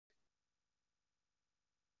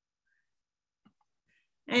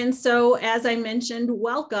And so, as I mentioned,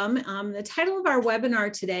 welcome. The title of our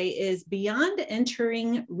webinar today is Beyond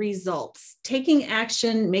Entering Results, Taking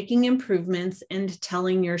Action, Making Improvements, and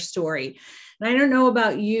Telling Your Story. And I don't know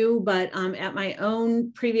about you, but at my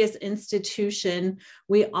own previous institution,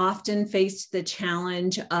 we often faced the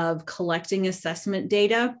challenge of collecting assessment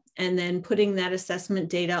data and then putting that assessment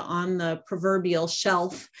data on the proverbial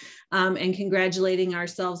shelf and congratulating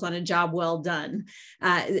ourselves on a job well done.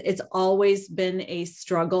 It's always been a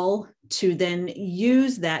struggle to then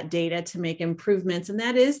use that data to make improvements. And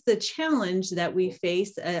that is the challenge that we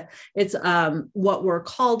face. It's what we're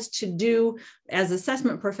called to do as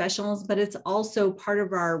assessment professionals, but it's also part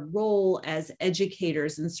of our role as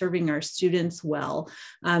educators and serving our students well,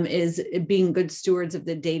 is being good stewards of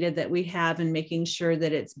the data that we have and making sure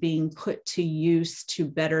that it's being put to use to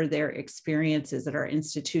better their experiences at our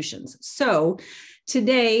institutions. So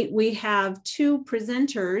today we have two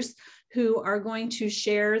presenters who are going to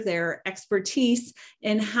share their expertise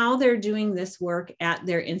in how they're doing this work at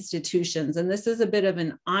their institutions. And this is a bit of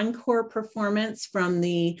an encore performance from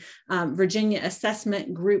the Virginia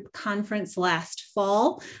Assessment Group Conference last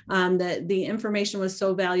fall. The information was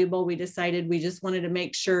so valuable, we decided we just wanted to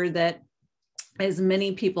make sure that as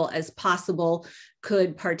many people as possible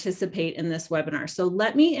could participate in this webinar. So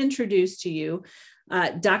let me introduce to you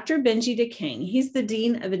Dr. Benji DeKing. He's the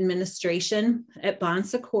Dean of Administration at Bon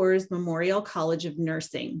Secours Memorial College of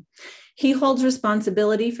Nursing. He holds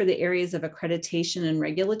responsibility for the areas of accreditation and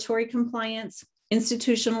regulatory compliance,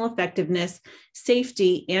 institutional effectiveness,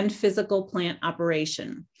 safety, and physical plant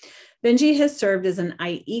operation. Benji has served as an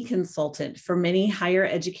IE consultant for many higher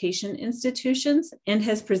education institutions and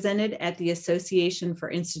has presented at the Association for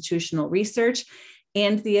Institutional Research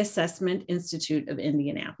and the Assessment Institute of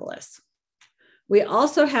Indianapolis. We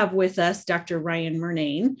also have with us Dr. Ryan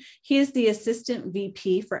Murnane. He is the Assistant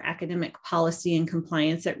VP for Academic Policy and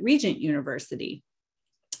Compliance at Regent University.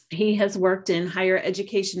 He has worked in higher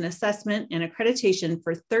education assessment and accreditation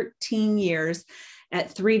for 13 years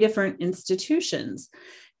at 3 different institutions.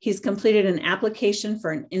 He's completed an application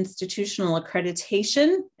for an institutional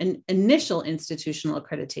accreditation, an initial institutional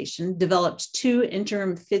accreditation, developed 2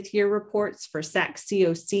 interim 5th-year reports for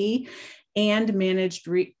SAC-COC, and managed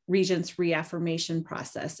Regent's reaffirmation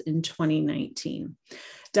process in 2019.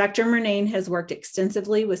 Dr. Murnane has worked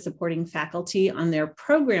extensively with supporting faculty on their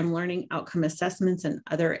program learning outcome assessments and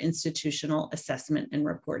other institutional assessment and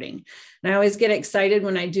reporting. And I always get excited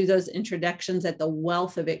when I do those introductions at the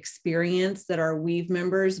wealth of experience that our Weave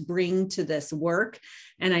members bring to this work.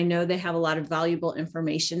 And I know they have a lot of valuable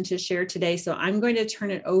information to share today. So I'm going to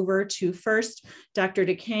turn it over to first Dr.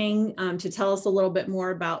 DeKing to tell us a little bit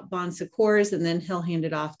more about Bon Secours, and then he'll hand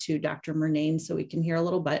it off to Dr. Murnane so we can hear a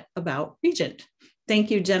little bit about Regent.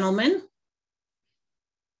 Thank you, gentlemen.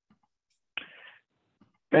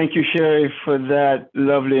 Thank you, Sherry, for that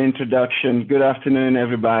lovely introduction. Good afternoon,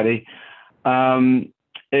 everybody.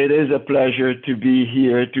 It is a pleasure to be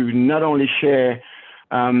here to not only share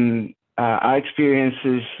our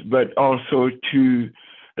experiences, but also to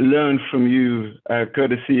learn from you,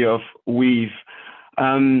 courtesy of Weave.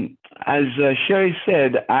 As Sherry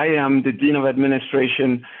said, I am the Dean of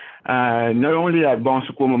Administration not only at Bon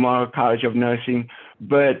Secours Memorial College of Nursing,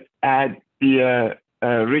 but at the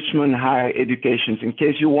Richmond Higher Education. In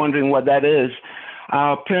case you're wondering what that is,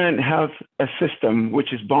 our parent health system,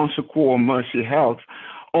 which is Bon Secours Mercy Health,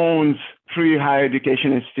 owns 3 higher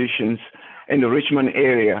education institutions in the Richmond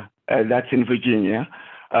area. That's in Virginia.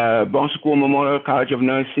 Bon Secours Memorial College of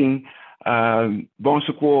Nursing, Bon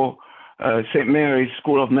Secours St. Mary's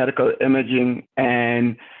School of Medical Imaging,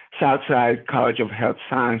 and Southside College of Health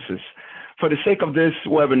Sciences. For the sake of this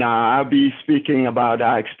webinar, I'll be speaking about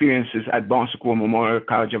our experiences at Bon Secours Memorial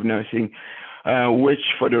College of Nursing, which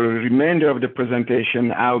for the remainder of the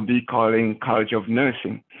presentation, I'll be calling College of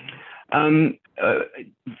Nursing.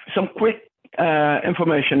 Some quick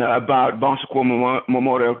information about Bon Secours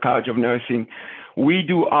Memorial College of Nursing. We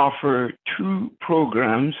do offer 2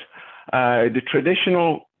 programs, the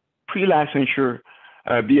traditional pre-licensure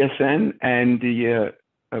BSN and the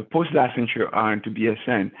post-licensure RN to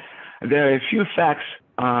BSN. There are a few facts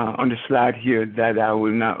on the slide here that I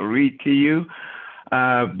will not read to you.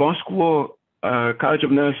 Bon Secours College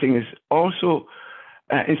of Nursing is also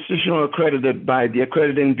institutional accredited by the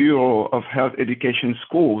Accrediting Bureau of Health Education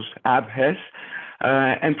Schools, ABHES,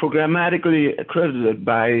 and programmatically accredited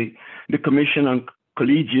by the Commission on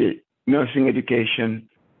Collegiate Nursing Education,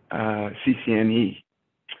 CCNE.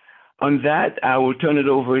 On that, I will turn it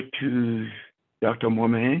over to Dr.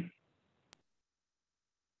 Murnane.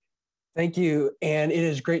 Thank you, and it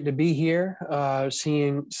is great to be here,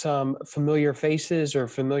 seeing some familiar faces or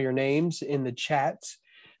familiar names in the chats.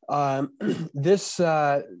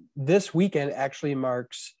 This weekend actually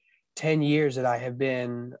marks 10 years that I have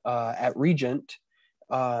been at Regent.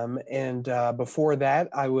 Before that,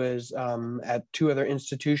 I was at two other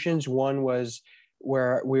institutions. One was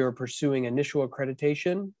where we were pursuing initial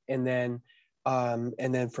accreditation, and then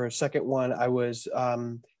for a second one, I was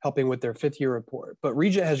helping with their 5th year report. But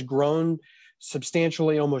Regent has grown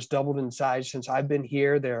substantially, almost doubled in size since I've been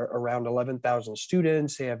here. They're around 11,000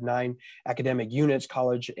 students. They have 9 academic units,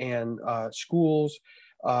 college and schools.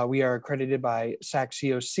 We are accredited by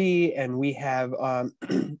SAC-COC, and we have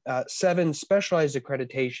 7 specialized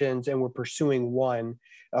accreditations, and we're pursuing one.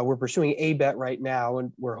 We're pursuing ABET right now,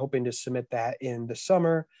 and we're hoping to submit that in the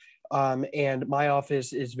summer. And my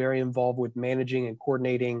office is very involved with managing and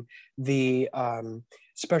coordinating the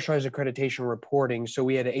specialized accreditation reporting. So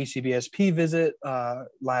we had an ACBSP visit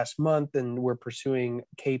last month, and we're pursuing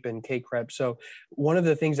CAPE and CACREP. So one of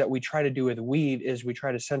the things that we try to do with WEAVE is we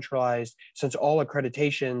try to centralize, since all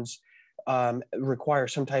accreditations require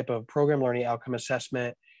some type of program learning outcome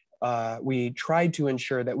assessment, we tried to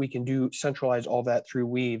ensure that we can centralize all that through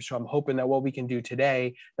WEAVE. So I'm hoping that what we can do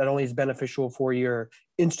today not only is beneficial for your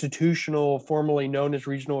institutional, formerly known as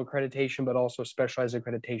regional accreditation, but also specialized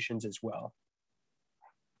accreditations as well.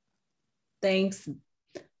 Thanks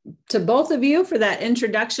to both of you for that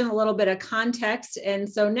introduction, a little bit of context. And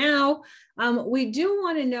so now we do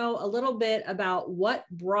want to know a little bit about what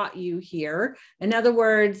brought you here. In other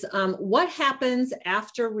words, what happens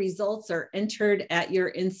after results are entered at your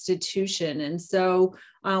institution? And so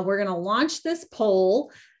we're going to launch this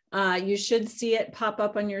poll. You should see it pop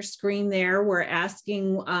up on your screen there. We're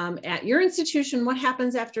asking at your institution, what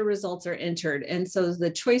happens after results are entered? And so the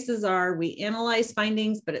choices are, we analyze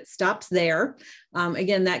findings, but it stops there.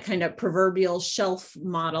 Again, that kind of proverbial shelf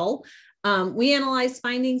model. We analyze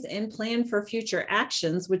findings and plan for future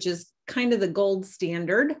actions, which is kind of the gold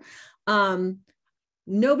standard.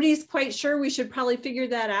 Nobody's quite sure. We should probably figure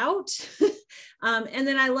that out. And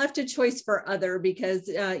then I left a choice for other because,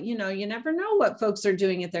 you never know what folks are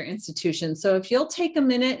doing at their institution. So if you'll take a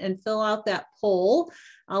minute and fill out that poll,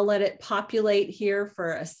 I'll let it populate here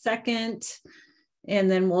for a second, and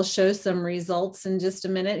then we'll show some results in just a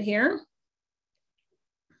minute here.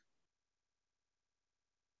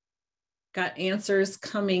 Got answers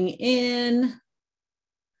coming in.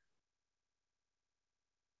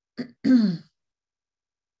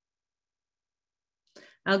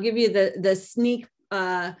 I'll give you the sneak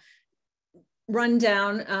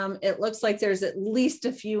rundown. It looks like there's at least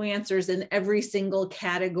a few answers in every single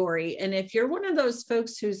category. And if you're one of those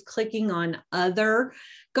folks who's clicking on other,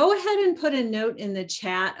 go ahead and put a note in the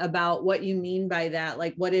chat about what you mean by that,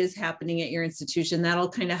 like what is happening at your institution. That'll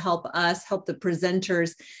kind of help us, help the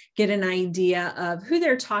presenters get an idea of who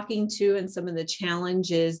they're talking to and some of the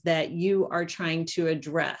challenges that you are trying to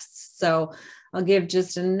address. So I'll give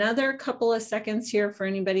just another couple of seconds here for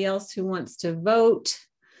anybody else who wants to vote.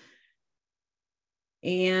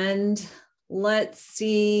 And let's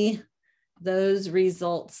see those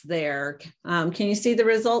results there. Can you see the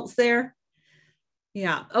results there?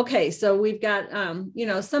 Yeah. Okay. So we've got,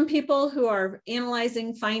 some people who are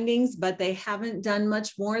analyzing findings, but they haven't done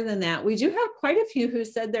much more than that. We do have quite a few who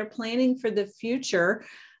said they're planning for the future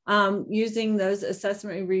using those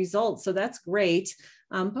assessment results. So that's great.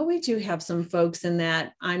 But we do have some folks in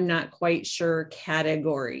that I'm not quite sure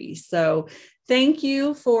category. So thank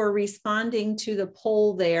you for responding to the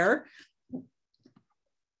poll there.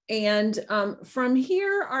 And from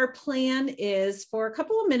here, our plan is for a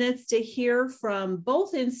couple of minutes to hear from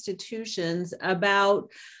both institutions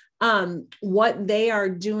about what they are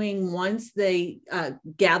doing once they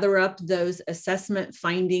gather up those assessment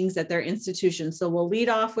findings at their institution. So we'll lead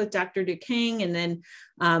off with Dr. Duquesne, and then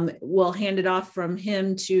we'll hand it off from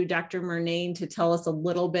him to Dr. Murnane to tell us a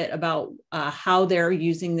little bit about how they're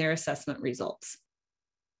using their assessment results.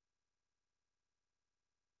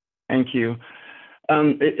 Thank you.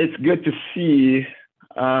 It's good to see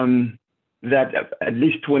that at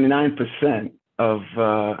least 29% of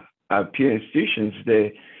our peer institutions,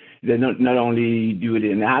 they not only do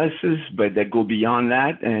the analysis, but they go beyond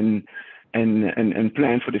that and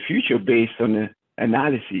plan for the future based on the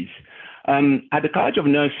analyses. At the College of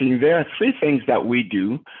Nursing, there are 3 things that we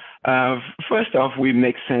do. First off, we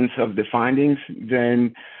make sense of the findings.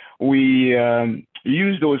 Then we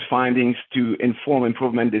use those findings to inform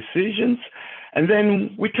improvement decisions. And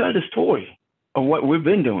then we tell the story of what we've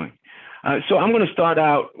been doing. So I'm going to start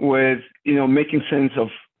out with, making sense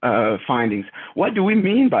of findings. What do we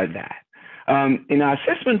mean by that? In our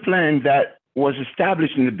assessment plan that was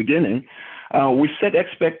established in the beginning, we set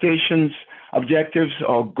expectations, objectives,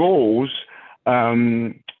 or goals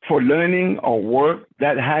for learning or work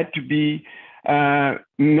that had to be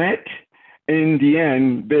met in the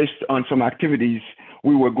end based on some activities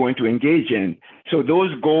we were going to engage in. So those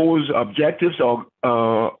goals, objectives,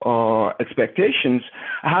 or expectations,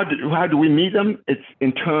 how do we meet them? It's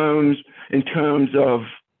in terms of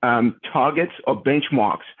targets or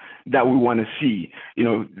benchmarks that we want to see.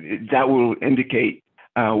 That will indicate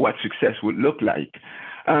what success would look like.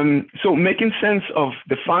 So making sense of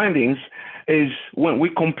the findings is when we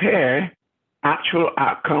compare actual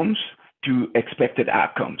outcomes to expected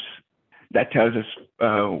outcomes. That tells us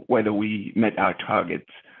whether we met our targets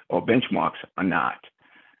or benchmarks or not.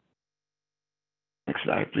 Next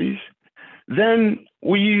slide, please. Then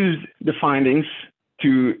we use the findings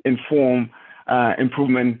to inform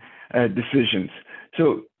improvement decisions.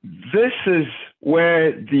 So this is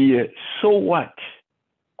where the so what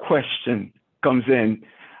question comes in,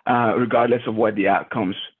 regardless of what the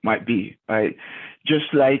outcomes might be, right?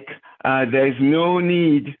 Just like there's no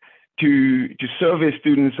need to survey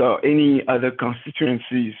students or any other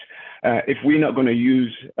constituencies if we're not going to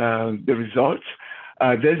use the results.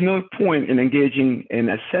 There's no point in engaging in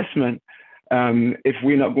assessment if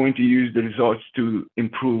we're not going to use the results to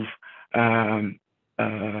improve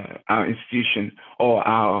our institution or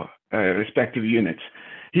our respective units.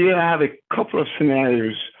 Here I have a couple of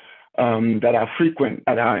scenarios that are frequent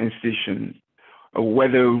at our institution.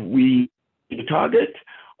 Whether we meet the target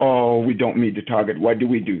or we don't meet the target, what do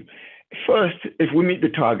we do? First, if we meet the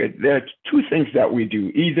target, there are two things that we do.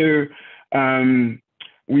 Either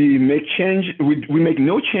we make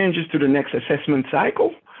no changes to the next assessment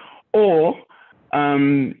cycle, or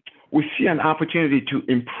we see an opportunity to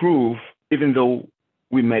improve even though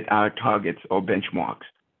we met our targets or benchmarks,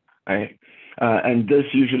 right? And this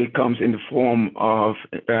usually comes in the form of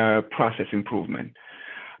process improvement.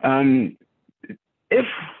 If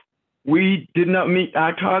we did not meet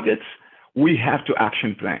our targets, we have to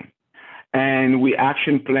action plan. And we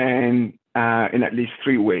action plan in at least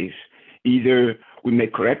three ways. Either we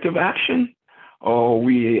make corrective action, or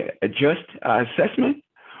we adjust our assessment,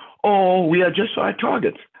 or we adjust our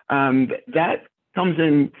targets. That comes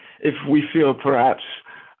in if we feel perhaps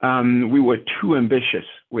we were too ambitious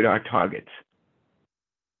with our targets.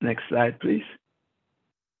 Next slide, please.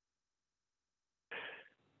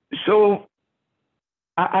 So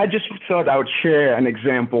I just thought I would share an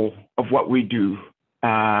example of what we do,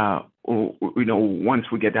 once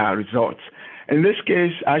we get our results. In this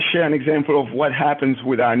case, I share an example of what happens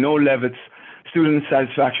with our No Levitz Student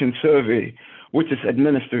Satisfaction Survey, which is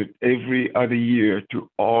administered every other year to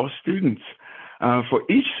all students. For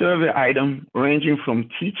each survey item, ranging from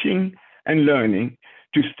teaching and learning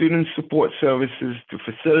to student support services to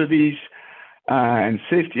facilities and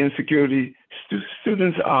safety and security,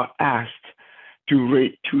 students are asked to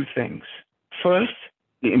rate two things. First,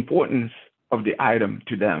 the importance of the item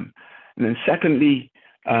to them. And then secondly,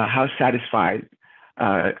 how satisfied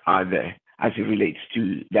are they as it relates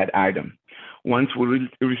to that item. Once we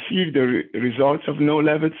receive the results of No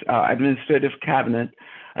Levitz, our administrative cabinet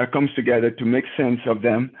comes together to make sense of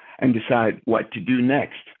them and decide what to do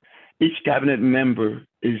next. Each cabinet member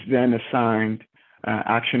is then assigned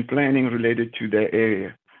action planning related to their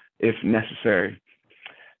area, if necessary.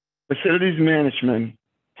 Facilities management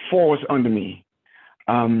falls under me.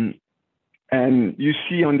 And you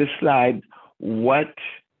see on this slide what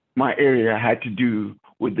my area had to do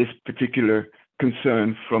with this particular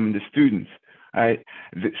concern from the students. Right?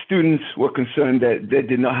 The students were concerned that they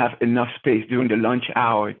did not have enough space during the lunch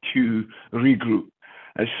hour to regroup.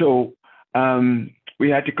 So we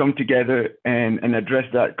had to come together and address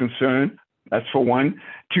that concern. That's for one.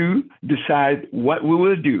 Two, decide what we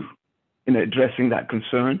will do in addressing that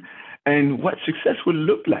concern and what success will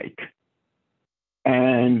look like.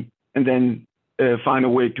 And then find a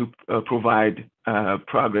way to provide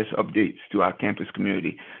progress updates to our campus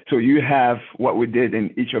community. So you have what we did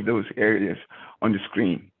in each of those areas on the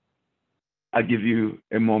screen. I'll give you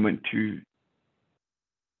a moment to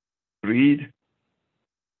read.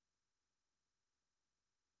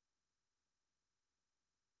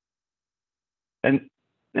 And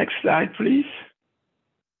next slide, please.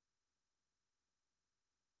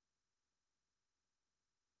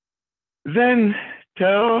 Then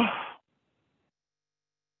tell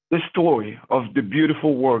the story of the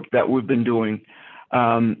beautiful work that we've been doing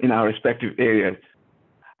in our respective areas.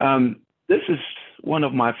 This is one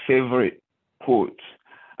of my favorite quotes.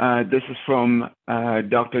 This is from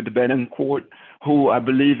Dr. Betancourt, who I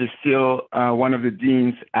believe is still one of the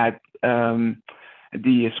deans at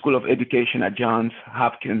the School of Education at Johns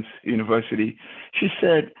Hopkins University. She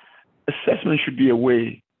said, assessment should be a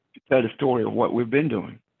way to tell the story of what we've been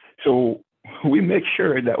doing. So we make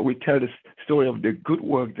sure that we tell the story of the good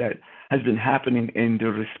work that has been happening in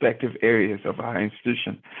the respective areas of our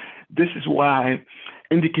institution. This is why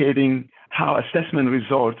indicating how assessment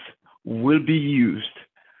results will be used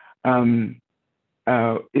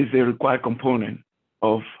is a required component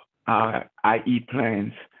of our IE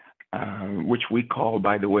plans, which we call,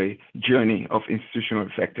 by the way, Journey of Institutional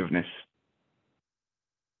Effectiveness.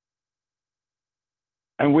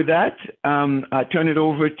 And with that, I turn it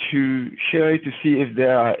over to Sherry to see if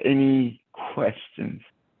there are any questions.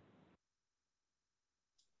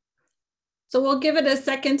 So we'll give it a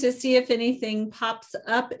second to see if anything pops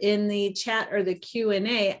up in the chat or the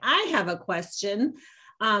Q&A. I have a question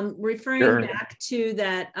referring back to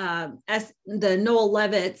that the Noel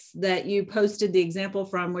Levitz that you posted the example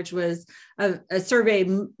from, which was a survey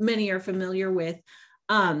many are familiar with.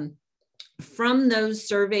 From those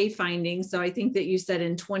survey findings, so I think that you said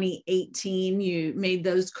in 2018, you made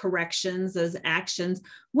those corrections, those actions.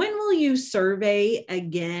 When will you survey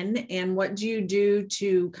again? And what do you do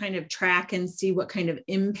to kind of track and see what kind of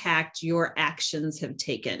impact your actions have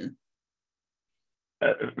taken?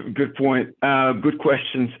 Good point. Good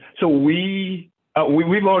questions. So we've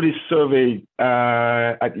already surveyed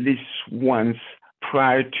at least once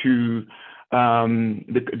prior to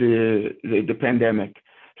the pandemic.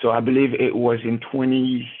 So I believe it was in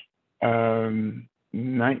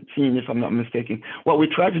 2019, if I'm not mistaken. What we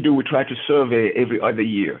try to do, we try to survey every other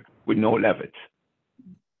year with Noel Levitz.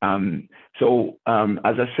 So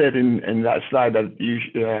as I said in that slide that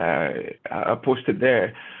I posted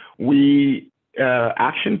there, we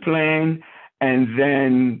action plan, and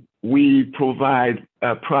then we provide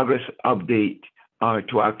a progress update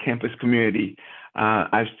to our campus community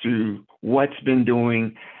as to what's been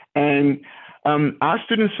doing. And our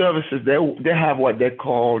student services, they have what they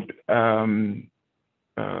called, I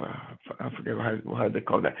forget how they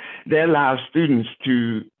call that. They allow students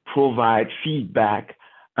to provide feedback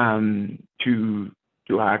to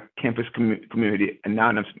our campus community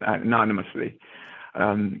anonymously.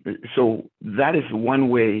 So that is one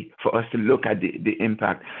way for us to look at the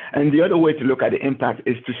impact. And the other way to look at the impact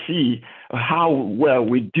is to see how well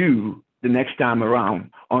we do the next time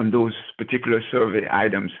around on those particular survey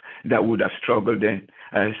items that would have struggled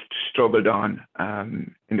on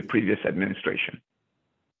in the previous administration.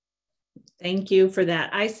 Thank you for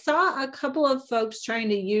that. I saw a couple of folks trying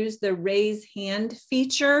to use the raise hand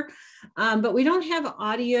feature, but we don't have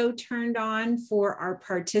audio turned on for our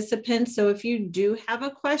participants. So if you do have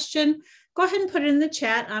a question, go ahead and put it in the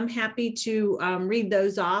chat. I'm happy to read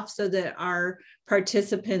those off so that our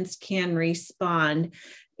participants can respond.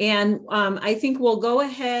 And I think we'll go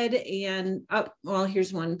ahead and, well,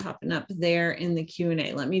 here's one popping up there in the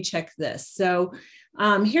Q&A. Let me check this. So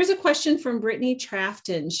here's a question from Brittany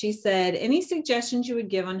Trafton. She said, any suggestions you would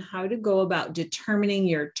give on how to go about determining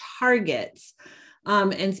your targets?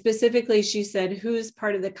 And specifically, she said, who's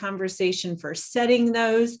part of the conversation for setting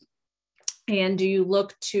those? And do you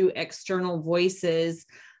look to external voices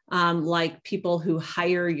like people who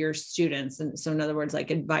hire your students? And so in other words,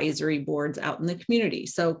 like advisory boards out in the community.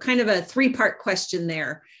 So kind of a three-part question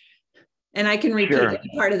there. And I can repeat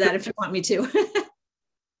any part of that if you want me to.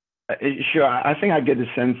 Sure. I think I get the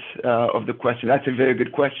sense of the question. That's a very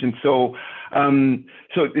good question. So,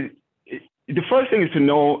 the first thing is to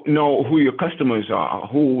know who your customers are,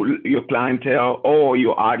 who your clientele or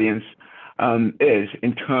your audience is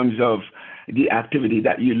in terms of the activity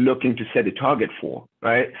that you're looking to set a target for,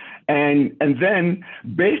 right? And then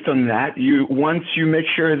based on that, once you make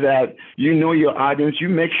sure that you know your audience, you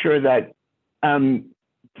make sure that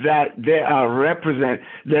that there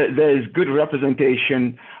is good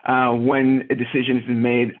representation when a decision is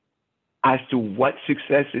made as to what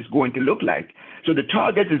success is going to look like. So the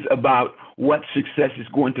target is about what success is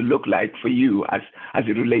going to look like for you as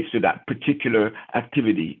it relates to that particular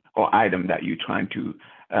activity or item that you're trying to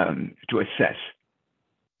assess.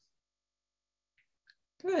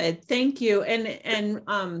 Good, thank you. And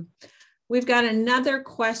we've got another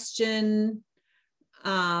question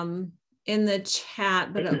in the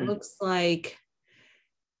chat, but it looks like,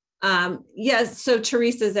 yes, so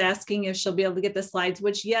Teresa's asking if she'll be able to get the slides,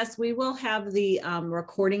 which yes, we will have the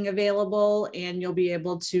recording available and you'll be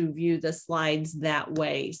able to view the slides that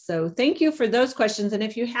way. So thank you for those questions. And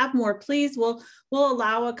if you have more, please, we'll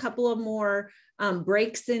allow a couple of more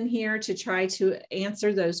breaks in here to try to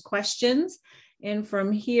answer those questions. And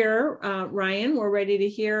from here, Ryan, we're ready to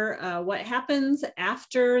hear what happens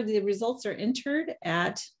after the results are entered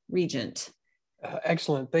at Regent.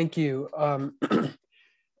 Excellent, thank you.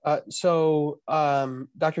 Dr.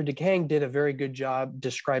 DeKang did a very good job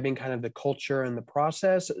describing kind of the culture and the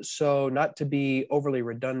process. So not to be overly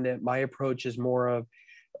redundant, my approach is more of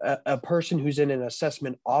a person who's in an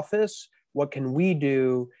assessment office. What can we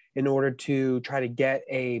do in order to try to get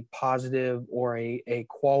a positive or a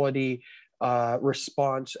quality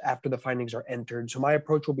response after the findings are entered? So my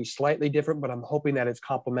approach will be slightly different, but I'm hoping that it's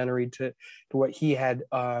complementary to what he had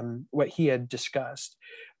discussed.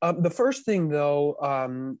 The first thing, though,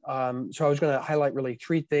 so I was going to highlight really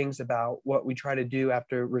three things about what we try to do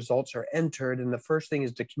after results are entered. And the first thing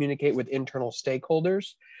is to communicate with internal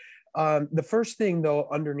stakeholders. The first thing, though,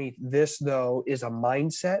 underneath this, though, is a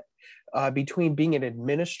mindset between being an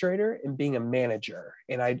administrator and being a manager.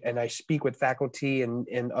 And I speak with faculty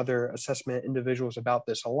and other assessment individuals about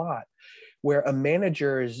this a lot, where a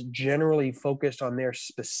manager is generally focused on their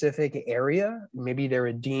specific area. Maybe they're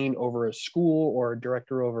a dean over a school or a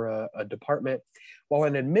director over a department, while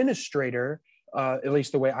an administrator, at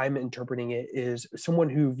least the way I'm interpreting it, is someone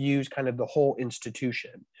who views kind of the whole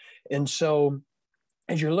institution. And so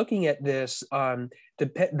as you're looking at this,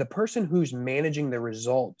 the person who's managing the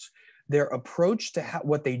results, their approach to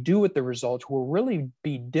what they do with the results will really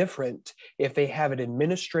be different if they have an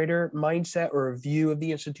administrator mindset or a view of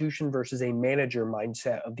the institution versus a manager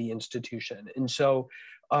mindset of the institution. And so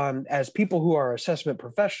as people who are assessment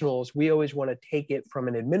professionals, we always want to take it from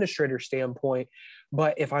an administrator standpoint.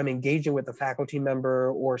 But if I'm engaging with a faculty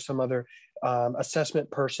member or some other assessment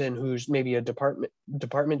person who's maybe a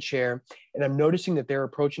department chair, and I'm noticing that they're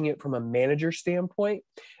approaching it from a manager standpoint,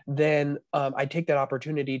 then I take that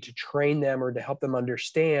opportunity to train them or to help them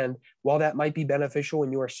understand, while that might be beneficial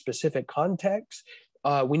in your specific context,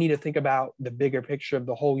 we need to think about the bigger picture of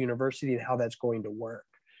the whole university and how that's going to work.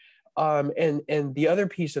 And the other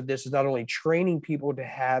piece of this is not only training people to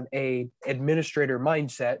have a administrator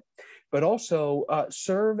mindset, but also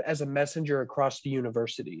serve as a messenger across the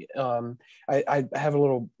university. I have a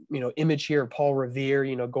little, image here of Paul Revere,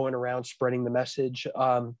 going around spreading the message.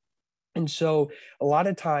 And so a lot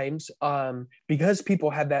of times, because people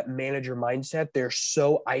have that manager mindset, they're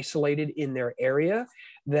so isolated in their area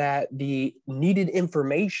that the needed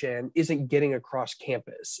information isn't getting across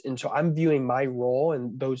campus. And so I'm viewing my role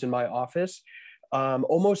and those in my office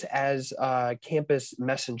almost as campus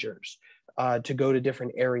messengers to go to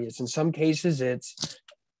different areas. In some cases, it's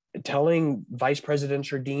telling vice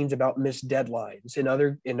presidents or deans about missed deadlines.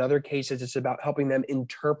 In other cases, it's about helping them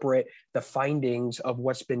interpret the findings of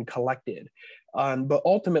what's been collected. But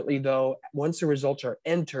ultimately, though, once the results are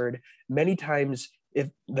entered, many times if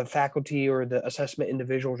the faculty or the assessment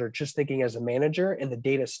individuals are just thinking as a manager and the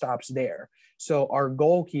data stops there. So our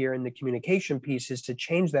goal here in the communication piece is to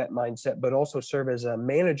change that mindset, but also serve as a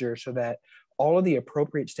manager so that all of the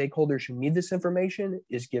appropriate stakeholders who need this information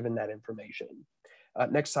is given that information.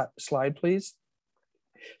 Next slide, please.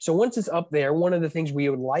 So once it's up there, one of the things we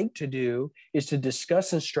would like to do is to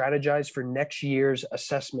discuss and strategize for next year's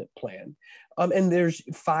assessment plan. And there's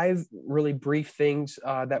 5 really brief things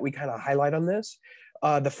that we kind of highlight on this.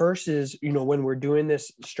 The first is, when we're doing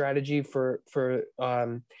this strategy for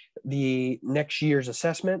the next year's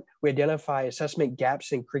assessment, we identify assessment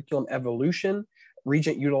gaps in curriculum evolution.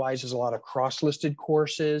 Regent utilizes a lot of cross-listed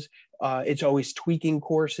courses. It's always tweaking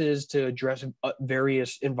courses to address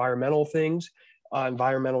various environmental things,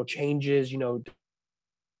 environmental changes, to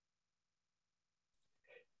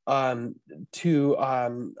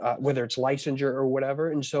whether it's licensure or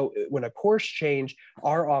whatever. And so when a course change,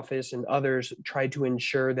 our office and others try to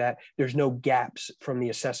ensure that there's no gaps from the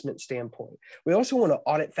assessment standpoint. We also want to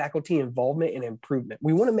audit faculty involvement and improvement.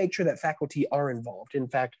 We want to make sure that faculty are involved. In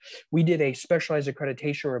fact, we did a specialized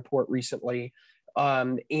accreditation report recently,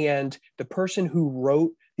 and the person who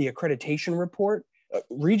wrote the accreditation report,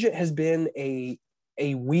 Regent has been a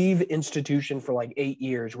Weave institution for like 8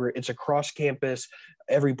 years, where it's across campus.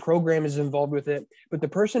 Every program is involved with it. But the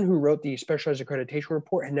person who wrote the specialized accreditation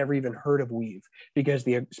report had never even heard of Weave, because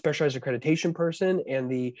the specialized accreditation person and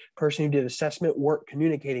the person who did assessment weren't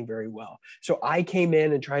communicating very well. So I came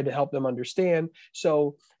in and tried to help them understand.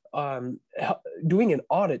 So doing an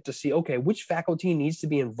audit to see, okay, which faculty needs to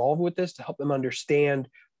be involved with this to help them understand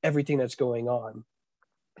everything that's going on.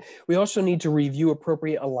 We also need to review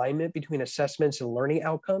appropriate alignment between assessments and learning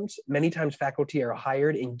outcomes. Many times faculty are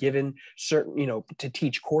hired and given certain, to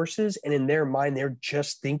teach courses, and in their mind, they're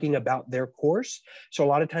just thinking about their course. So a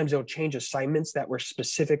lot of times they'll change assignments that were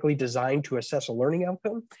specifically designed to assess a learning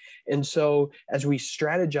outcome. And so as we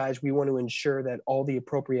strategize, we want to ensure that all the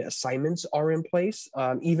appropriate assignments are in place,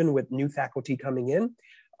 even with new faculty coming in.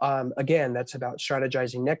 Again, that's about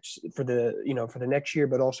strategizing for the next year,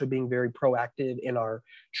 but also being very proactive in our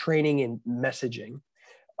training and messaging.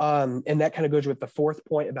 And that kind of goes with the fourth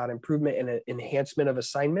point about improvement and enhancement of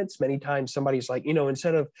assignments. Many times somebody's like,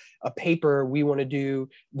 instead of a paper, we want to do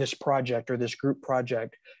this project or this group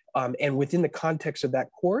project. And within the context of that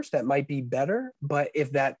course, that might be better. But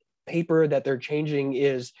if that paper that they're changing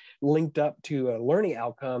is linked up to a learning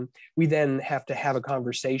outcome, we then have to have a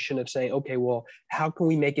conversation of saying, okay, well, how can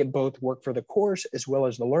we make it both work for the course as well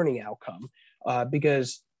as the learning outcome?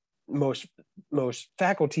 Because most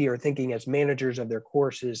faculty are thinking as managers of their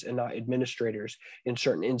courses and not administrators in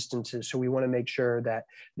certain instances. So we want to make sure that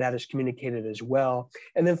that is communicated as well.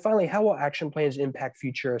 And then finally, how will action plans impact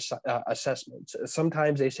future assessments?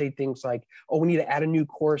 Sometimes they say things like, oh, we need to add a new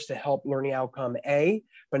course to help learning outcome A,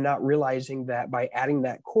 but not realizing that by adding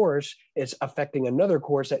that course, it's affecting another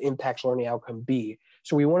course that impacts learning outcome B.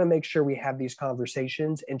 So we want to make sure we have these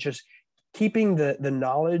conversations and just keeping the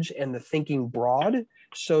knowledge and the thinking broad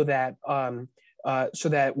so that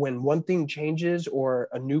when one thing changes or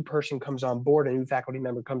a new person comes on board, a new faculty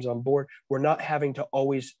member comes on board, we're not having to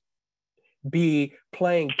always be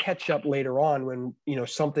playing catch up later on when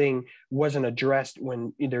something wasn't addressed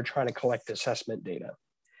when they're trying to collect assessment data.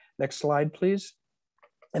 Next slide, please.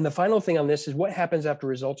 And the final thing on this is what happens after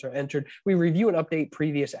results are entered. We review and update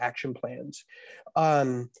previous action plans.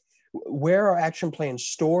 Where are action plans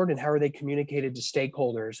stored and how are they communicated to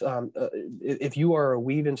stakeholders? If you are a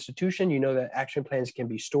Weave institution, you know that action plans can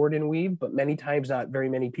be stored in Weave, but many times not very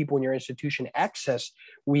many people in your institution access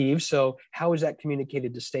Weave. So how is that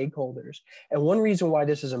communicated to stakeholders? And one reason why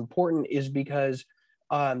this is important is because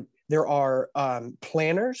there are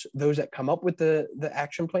planners, those that come up with the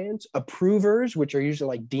action plans, approvers, which are usually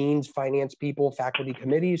like deans, finance people, faculty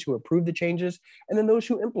committees who approve the changes, and then those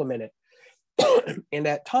who implement it. And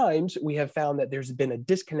at times we have found that there's been a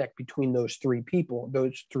disconnect between those three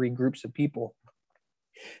groups of people.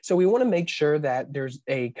 So we want to make sure that there's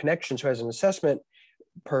a connection. So as an assessment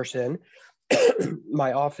person,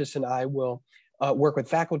 my office and I will work with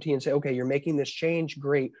faculty and say, okay, you're making this change,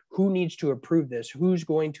 great. Who needs to approve this? Who's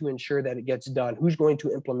going to ensure that it gets done? Who's going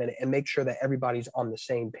to implement it and make sure that everybody's on the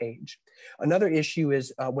same page? Another issue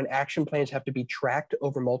is when action plans have to be tracked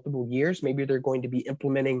over multiple years, maybe they're going to be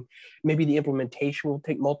implementing, maybe the implementation will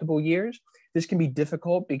take multiple years. This can be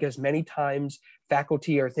difficult because many times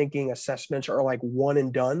faculty are thinking assessments are like one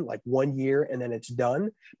and done, like 1 year and then it's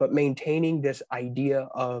done. But maintaining this idea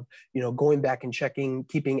of, going back and checking,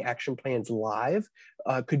 keeping action plans live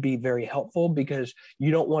could be very helpful because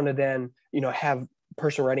you don't want to then, have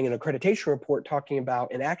person writing an accreditation report talking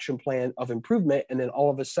about an action plan of improvement. And then all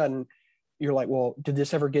of a sudden you're like, well, did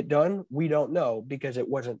this ever get done? We don't know because it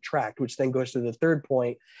wasn't tracked, which then goes to the third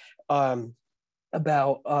point.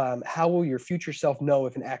 About how will your future self know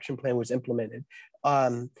if an action plan was implemented?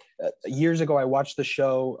 Years ago, I watched the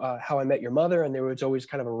show How I Met Your Mother, and there was always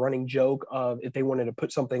kind of a running joke of if they wanted to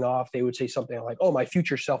put something off, they would say something like, oh, my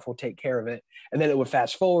future self will take care of it. And then it would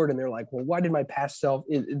fast forward and they're like, well, why did my past self?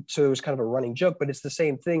 So it was kind of a running joke, but it's the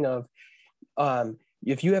same thing of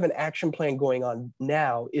if you have an action plan going on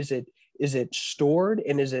now, is it stored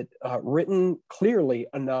and is it written clearly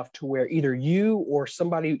enough to where either you or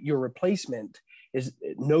somebody, your replacement,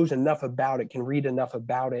 knows enough about it, can read enough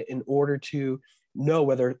about it in order to know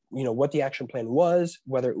whether, what the action plan was,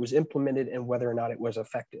 whether it was implemented, and whether or not it was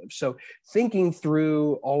effective. So thinking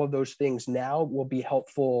through all of those things now will be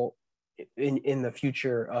helpful in the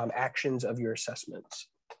future actions of your assessments.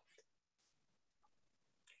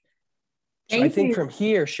 So I think from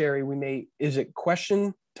here, Sherry, is it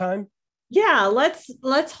question time? Yeah,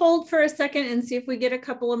 let's hold for a second and see if we get a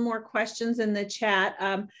couple of more questions in the chat.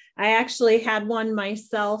 I actually had one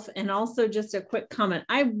myself, and also just a quick comment.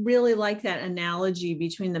 I really like that analogy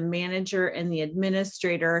between the manager and the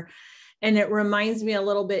administrator. And it reminds me a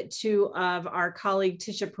little bit too of our colleague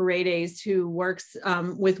Tisha Paredes, who works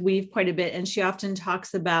with Weave quite a bit. And she often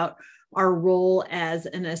talks about our role as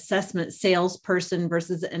an assessment salesperson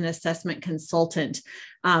versus an assessment consultant,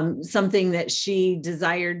 something that she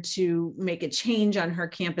desired to make a change on her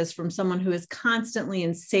campus from someone who is constantly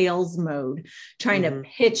in sales mode, trying to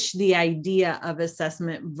pitch the idea of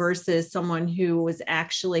assessment versus someone who was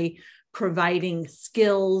actually providing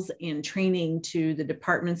skills and training to the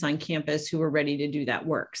departments on campus who were ready to do that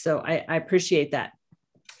work. So I appreciate that.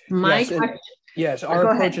 Yes,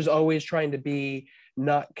 our approach is always trying to be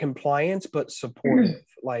not compliance, but supportive.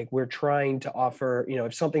 Like we're trying to offer,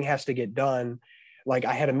 if something has to get done, like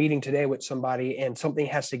I had a meeting today with somebody and something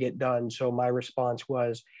has to get done. So my response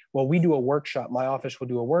was, well, we do a workshop. My office will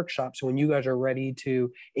do a workshop. So when you guys are ready to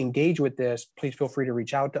engage with this, please feel free to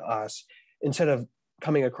reach out to us. Instead of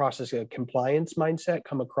coming across as a compliance mindset,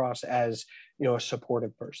 come across as, a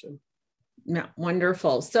supportive person. No,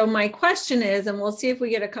 wonderful. So my question is, and we'll see if we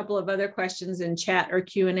get a couple of other questions in chat or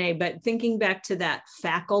Q&A, but thinking back to that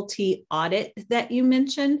faculty audit that you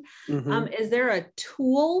mentioned, is there a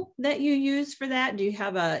tool that you use for that? Do you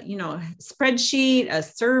have a, spreadsheet, a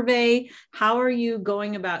survey? How are you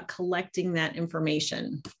going about collecting that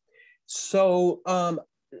information? So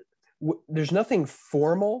there's nothing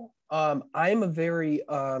formal. I'm a very,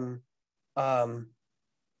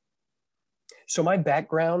 so my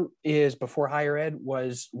background is, before higher ed,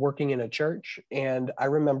 was working in a church. And I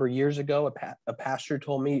remember years ago, a pastor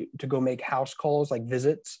told me to go make house calls, like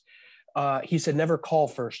visits. He said, never call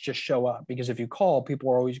first, just show up. Because if you call, people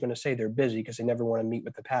are always going to say they're busy because they never want to meet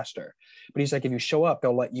with the pastor. But he's like, if you show up,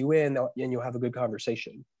 they'll let you in and you'll have a good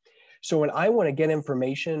conversation. So when I want to get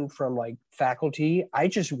information from like faculty, I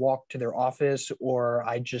just walk to their office, or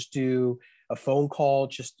I just do a phone call,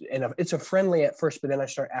 and it's a friendly at first, but then I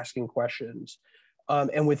start asking questions.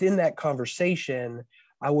 And within that conversation,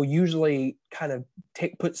 I will usually kind of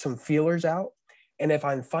put some feelers out. And if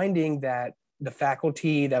I'm finding that the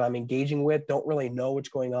faculty that I'm engaging with don't really know what's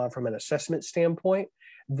going on from an assessment standpoint,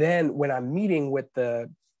 then when I'm meeting with the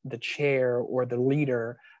chair or the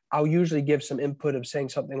leader, I'll usually give some input of saying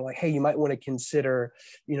something like, hey, you might want to consider,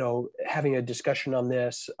 having a discussion on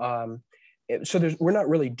this. So we're not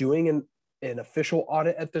really doing an official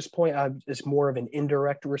audit at this point. It's more of an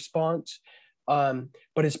indirect response. But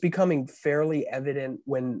it's becoming fairly evident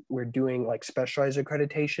when we're doing like specialized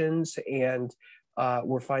accreditations, and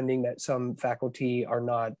we're finding that some faculty are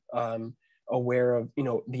not aware of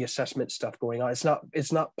the assessment stuff going on.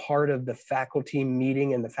 It's not part of the faculty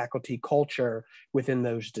meeting and the faculty culture within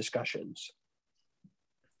those discussions.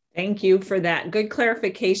 Thank you for that. Good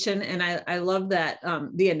clarification. And I love that,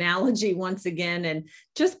 the analogy once again, and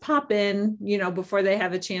just pop in, before they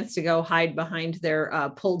have a chance to go hide behind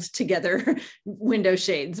their pulled together window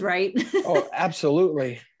shades, right? Oh,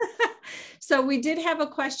 absolutely. So we did have a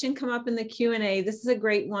question come up in the Q&A. This is a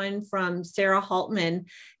great one from Sarah Haltman.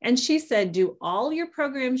 And she said, do all your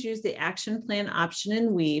programs use the action plan option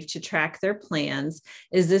in Weave to track their plans?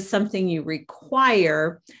 Is this something you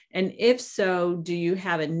require? And if so, do you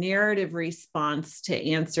have a narrative response to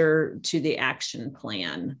answer to the action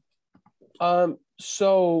plan?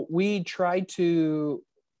 So we try to,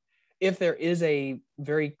 if there is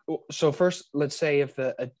so first, let's say if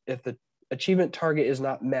the achievement target is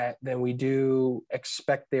not met, then we do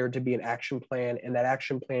expect there to be an action plan, and that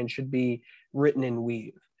action plan should be written in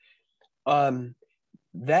Weave.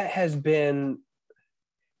 That has been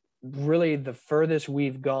really the furthest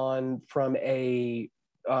we've gone from being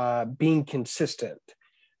consistent.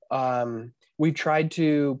 We've tried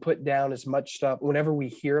to put down as much stuff whenever we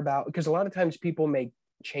hear about, because a lot of times people make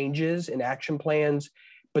changes in action plans,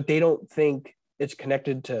 but they don't think it's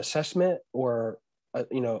connected to assessment or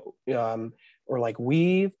or like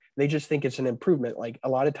Weave. They just think it's an improvement. Like a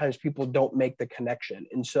lot of times people don't make the connection.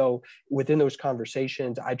 And so within those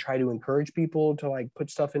conversations, I try to encourage people to like put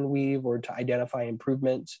stuff in Weave or to identify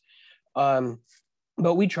improvements.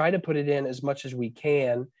 But we try to put it in as much as we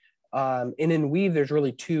can. And in Weave, there's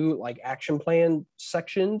really two like action plan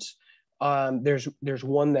sections. There's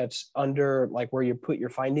one that's under like where you put your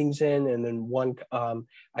findings in, and then one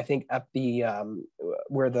I think at the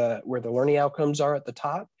where the learning outcomes are at the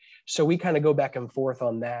top. So we kind of go back and forth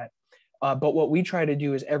on that. But what we try to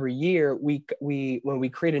do is every year we when we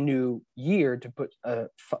create a new year to put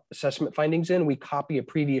assessment findings in, we copy a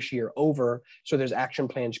previous year over, so those action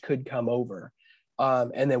plans could come over.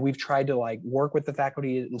 And then we've tried to like work with the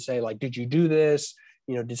faculty and say like, did you do this?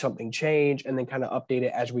 Did something change? And then kind of update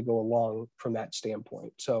it as we go along from that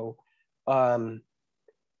standpoint. So I'm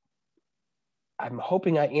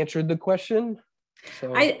hoping I answered the question.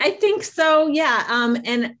 So. I think so. Yeah.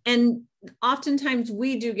 And oftentimes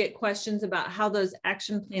we do get questions about how those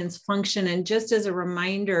action plans function. And just as a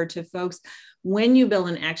reminder to folks, when you build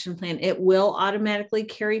an action plan, it will automatically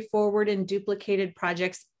carry forward in duplicated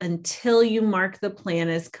projects until you mark the plan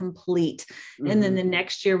as complete. Mm-hmm. And then the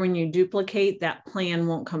next year when you duplicate, that plan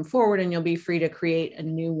won't come forward and you'll be free to create a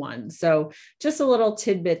new one. So just a little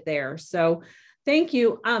tidbit there. So thank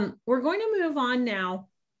you. We're going to move on now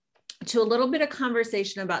to a little bit of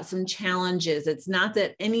conversation about some challenges. It's not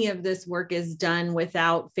that any of this work is done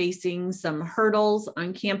without facing some hurdles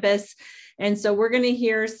on campus. And so we're going to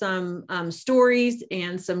hear some stories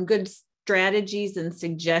and some good strategies and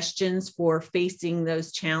suggestions for facing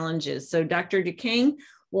those challenges. So Dr. Duquesne,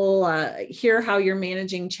 we'll hear how you're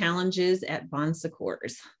managing challenges at Bon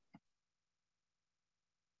Secours.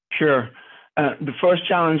 Sure. The first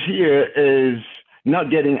challenge here is not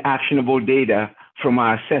getting actionable data from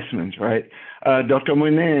our assessments, right? Dr.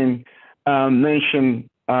 Moynihan mentioned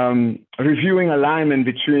reviewing alignment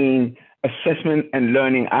between assessment and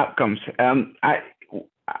learning outcomes. I'm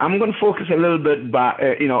going to focus a little bit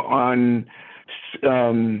on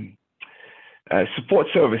support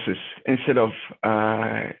services instead of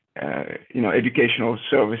educational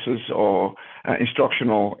services or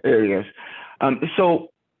instructional areas. So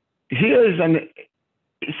here is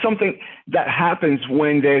something that happens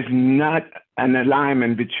when there's not an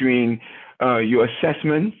alignment between your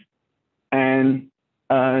assessment and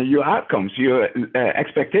your outcomes, your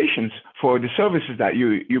expectations for the services that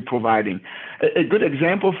you're providing. A good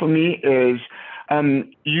example for me is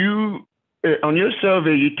you on your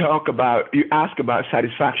survey, you ask about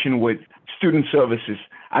satisfaction with student services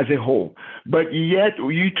as a whole, but yet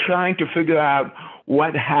you're trying to figure out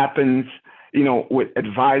what happens, with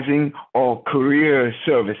advising or career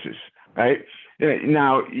services, right?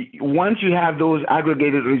 Now, once you have those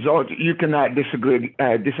aggregated results, you cannot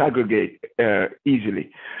disaggregate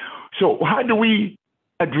easily. So how do we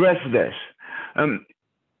address this?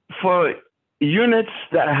 For units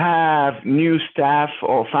that have new staff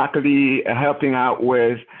or faculty helping out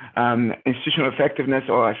with institutional effectiveness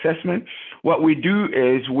or assessment, what we do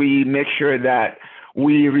is we make sure that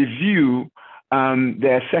we review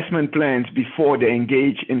their assessment plans before they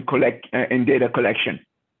engage in data collection.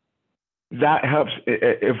 That helps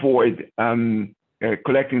avoid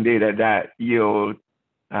collecting data that yield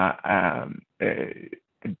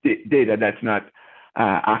data that's not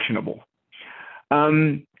actionable.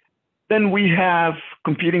 Then we have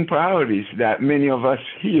competing priorities that many of us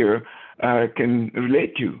here can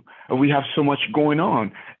relate to. We have so much going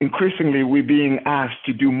on. Increasingly, we're being asked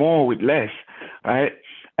to do more with less, right?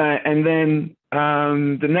 And then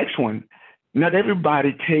the next one, not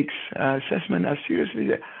everybody takes assessment as seriously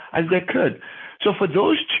as they could. So for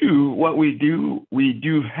those two, what we do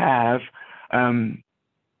have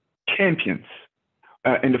champions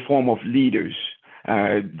in the form of leaders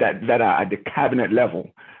that are at the cabinet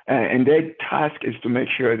level. And their task is to make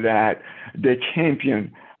sure that they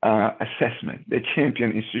champion assessment, they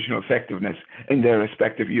champion institutional effectiveness in their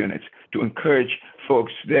respective units to encourage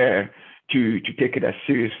folks there to take it as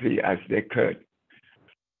seriously as they could.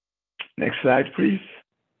 Next slide, please.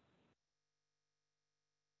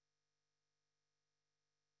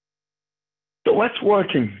 So what's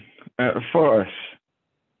working for us?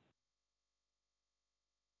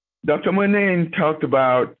 Dr. Murnane talked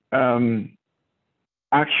about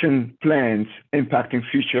action plans impacting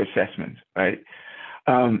future assessments, right?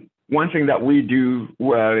 One thing that we do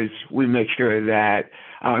well is we make sure that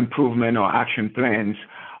our improvement or action plans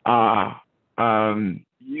are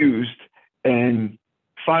used in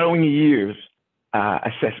following years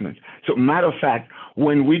assessments. So matter of fact,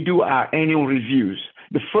 when we do our annual reviews,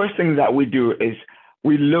 the first thing that we do is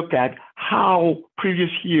we look at how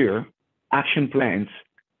previous year action plans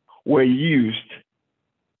were used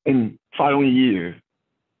in following year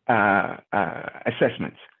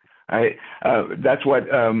assessments, right? That's what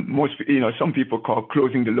some people call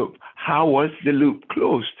closing the loop. How was the loop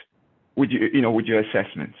closed with your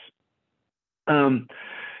assessments?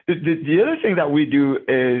 The other thing that we do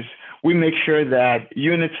is we make sure that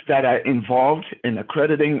units that are involved in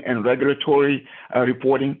accrediting and regulatory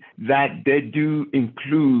reporting, that they do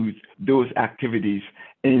include those activities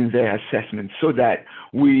in their assessment so that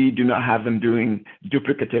we do not have them doing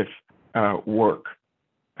duplicative work,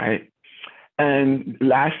 right? And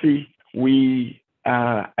lastly, we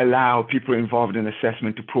allow people involved in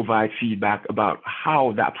assessment to provide feedback about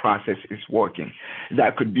how that process is working.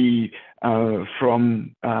 That could be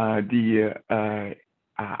from the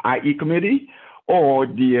IE committee or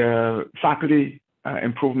the faculty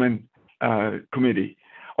improvement committee,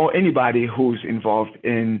 or anybody who's involved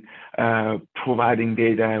in providing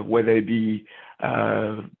data, whether it be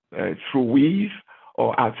through Weave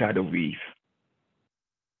or outside of Weave.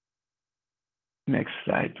 Next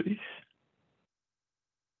slide, please.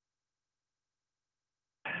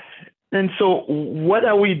 And so what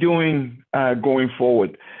are we doing going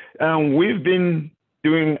forward? We've been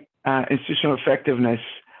doing institutional effectiveness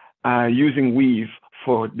using Weave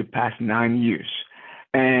for the past 9 years.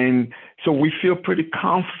 And so we feel pretty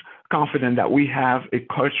confident that we have a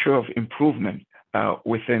culture of improvement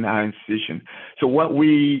within our institution. So what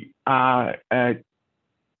we are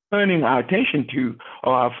turning our attention to,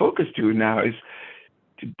 or our focus to now, is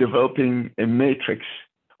to developing a matrix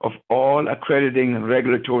of all accrediting and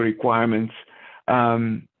regulatory requirements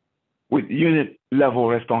with unit level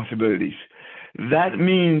responsibilities. That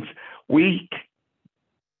means we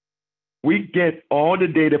get all the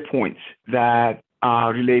data points that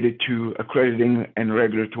are related to accrediting and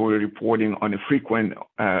regulatory reporting on a frequent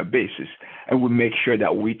basis. And we make sure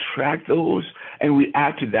that we track those and we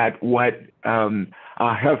add to that what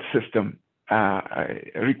our health system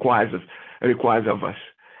requires of us.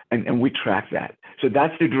 And we track that. So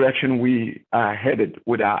that's the direction we are headed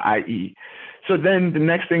with our IE. So then the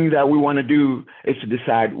next thing that we want to do is to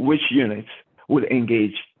decide which units will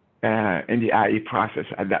engage in the IE process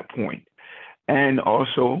at that point. And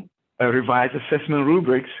also revise assessment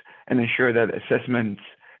rubrics and ensure that assessments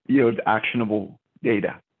yield actionable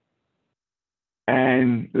data.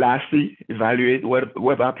 And lastly, evaluate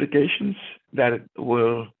web applications that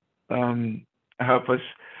will help us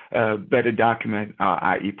better document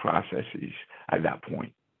our IE processes at that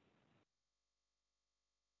point.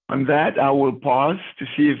 On that, I will pause to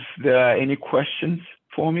see if there are any questions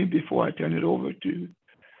for me before I turn it over to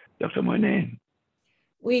Dr. Murnane.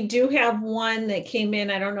 We do have one that came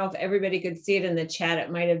in. I don't know if everybody could see it in the chat.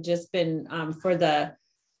 It might have just been for the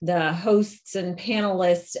hosts and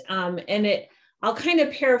panelists. I'll kind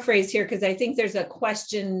of paraphrase here because I think there's a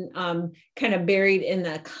question kind of buried in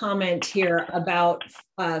the comment here about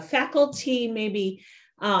faculty maybe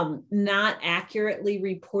not accurately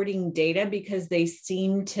reporting data because they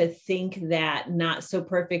seem to think that not so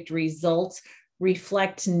perfect results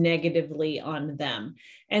reflect negatively on them.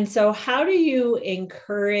 And so how do you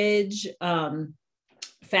encourage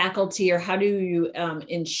faculty, or how do you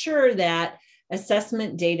ensure that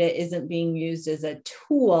assessment data isn't being used as a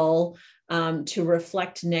tool to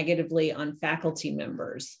reflect negatively on faculty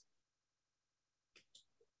members?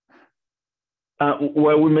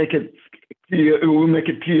 Well, we make it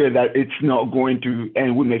clear that it's not going to,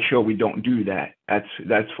 and we make sure we don't do that.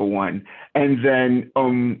 That's for one. And then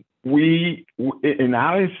we in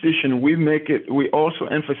our institution, we also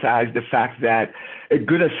emphasize the fact that a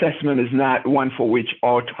good assessment is not one for which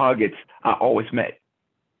all targets are always met.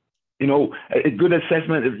 You know, a good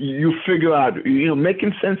assessment, you figure out,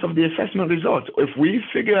 making sense of the assessment results. If we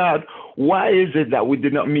figure out why is it that we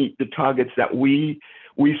did not meet the targets that we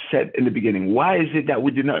set in the beginning, why is it that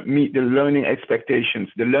we did not meet the learning expectations,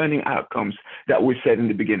 the learning outcomes that we set in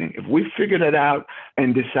the beginning? If we figure that out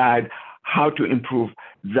and decide how to improve,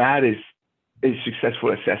 that is a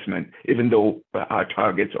successful assessment, even though our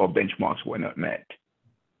targets or benchmarks were not met.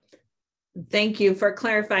 Thank you for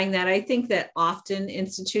clarifying that. I think that often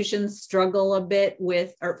institutions struggle a bit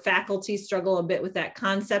with, or faculty struggle a bit with that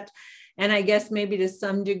concept. And I guess maybe to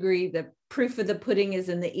some degree, the proof of the pudding is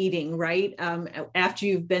in the eating, right? After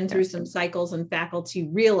you've been through some cycles and faculty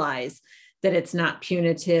realize that it's not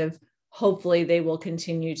punitive, hopefully they will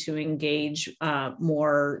continue to engage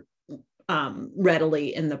more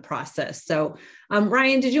readily in the process. So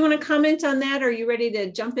Ryan, did you want to comment on that? Are you ready to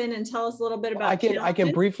jump in and tell us a little bit about I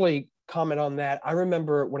can briefly comment on that. I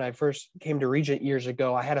remember when I first came to Regent years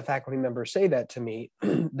ago, I had a faculty member say that to me,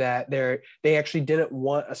 that they actually didn't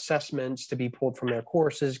want assessments to be pulled from their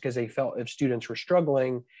courses because they felt if students were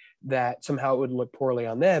struggling, that somehow it would look poorly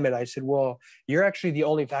on them. And I said, well, you're actually the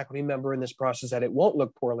only faculty member in this process that it won't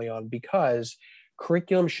look poorly on, because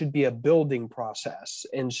curriculum should be a building process.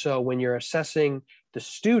 And so when you're assessing the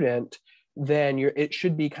student, then it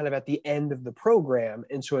should be kind of at the end of the program.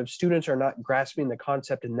 And so if students are not grasping the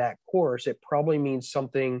concept in that course, it probably means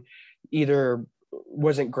something either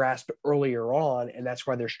wasn't grasped earlier on, and that's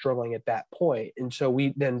why they're struggling at that point. And so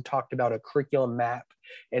we then talked about a curriculum map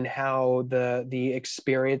and how the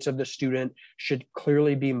experience of the student should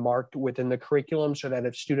clearly be marked within the curriculum, so that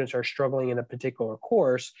if students are struggling in a particular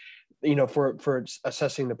course, for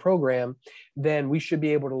assessing the program, then we should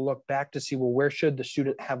be able to look back to see, well, where should the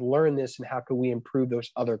student have learned this and how can we improve those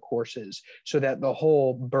other courses, so that the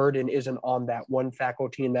whole burden isn't on that one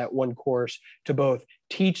faculty in that one course to both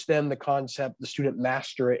teach them the concept, the student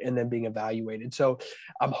master it, and then being evaluated. So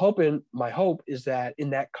my hope is that in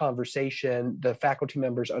that conversation, the faculty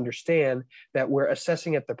members understand that we're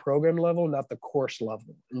assessing at the program level, not the course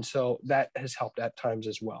level. And so that has helped at times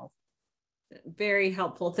as well. Very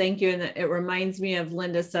helpful. Thank you. And it reminds me of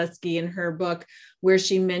Linda Susky in her book, where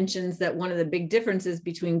she mentions that one of the big differences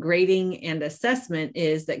between grading and assessment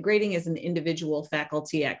is that grading is an individual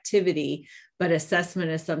faculty activity, but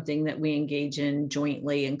assessment is something that we engage in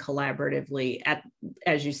jointly and collaboratively at,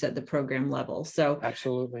 as you said, the program level. So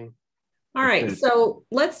absolutely. All right, so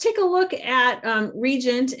let's take a look at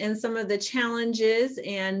Regent and some of the challenges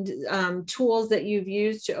and tools that you've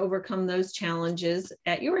used to overcome those challenges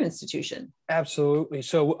at your institution. Absolutely.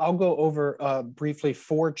 So I'll go over briefly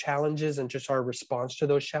 4 challenges and just our response to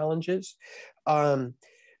those challenges.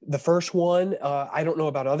 The first one, I don't know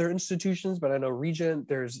about other institutions, but I know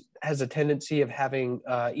Regent has a tendency of having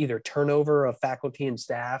either turnover of faculty and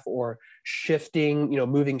staff or shifting,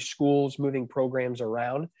 moving schools, moving programs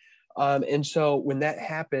around. And so when that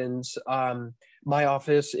happens, my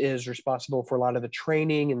office is responsible for a lot of the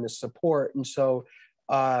training and the support. And so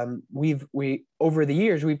we over the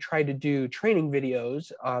years, we've tried to do training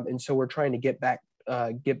videos. And so we're trying to get back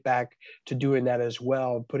to doing that as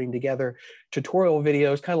well, putting together tutorial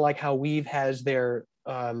videos, kind of like how Weave has their,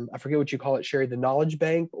 I forget what you call it, Sherry, the knowledge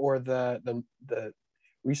bank or the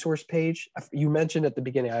resource page. You mentioned at the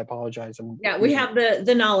beginning, I apologize. Yeah, we have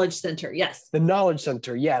the knowledge center. Yes. The knowledge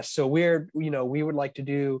center. Yes. So we would like to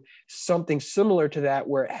do something similar to that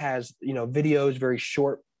where it has, videos, very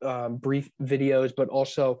short, brief videos, but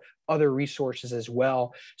also other resources as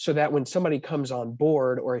well, so that when somebody comes on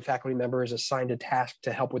board or a faculty member is assigned a task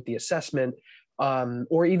to help with the assessment,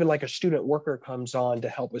 or even like a student worker comes on to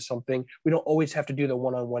help with something, we don't always have to do the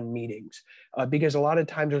one-on-one meetings, because a lot of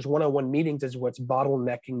times those one-on-one meetings is what's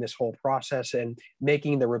bottlenecking this whole process and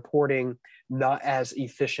making the reporting not as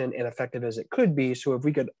efficient and effective as it could be. So if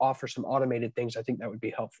we could offer some automated things, I think that would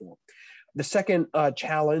be helpful. The second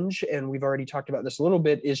challenge, and we've already talked about this a little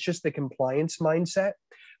bit, is just the compliance mindset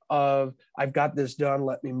of I've got this done,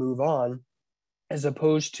 let me move on, as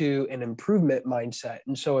opposed to an improvement mindset.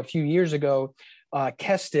 And so a few years ago,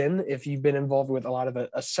 Keston, if you've been involved with a lot of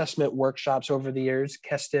assessment workshops over the years,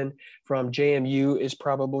 Keston from JMU is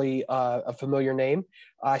probably a familiar name.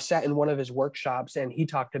 I sat in one of his workshops and he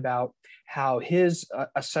talked about how his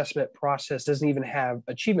assessment process doesn't even have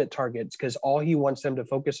achievement targets, because all he wants them to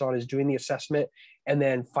focus on is doing the assessment and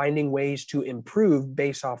then finding ways to improve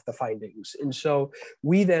based off the findings. And so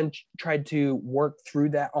we then tried to work through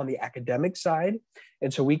that on the academic side.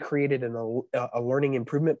 And so we created a learning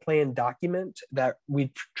improvement plan document that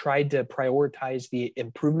we tried to prioritize the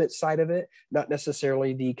improvement side of it, not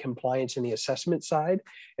necessarily the compliance and the assessment side.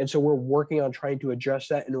 And so we're working on trying to address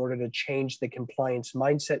that in order to change the compliance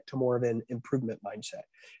mindset to more of an improvement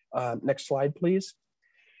mindset. Next slide, please.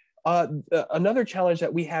 Another challenge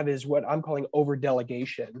that we have is what I'm calling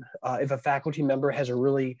over-delegation. If a faculty member has a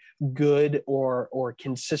really good or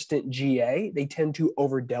consistent GA, they tend to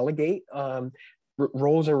over-delegate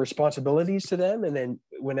roles and responsibilities to them. And then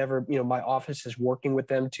whenever, my office is working with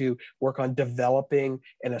them to work on developing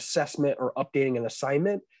an assessment or updating an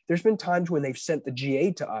assignment, there's been times when they've sent the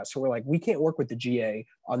GA to us. So we're like, we can't work with the GA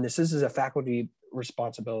on this. This is a faculty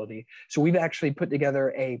responsibility. So we've actually put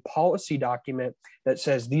together a policy document that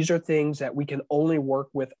says these are things that we can only work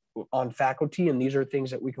with on faculty, and these are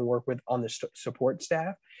things that we can work with on the support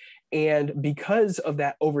staff. And because of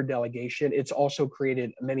that over delegation, it's also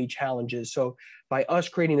created many challenges. So by us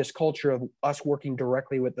creating this culture of us working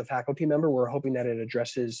directly with the faculty member, we're hoping that it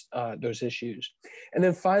addresses those issues. And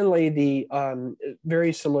then finally, the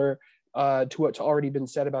very similar to what's already been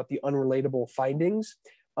said about the unrelatable findings.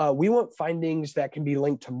 We want findings that can be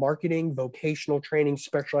linked to marketing, vocational training,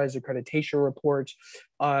 specialized accreditation reports.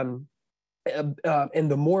 And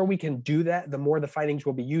the more we can do that, the more the findings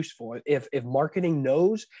will be useful. If marketing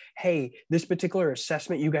knows, hey, this particular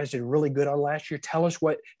assessment you guys did really good on last year, tell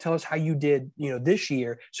us how you did, this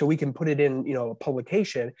year, so we can put it in, a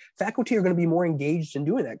publication. Faculty are going to be more engaged in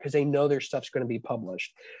doing that because they know their stuff's going to be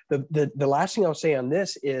published. The last thing I'll say on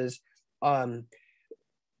this is,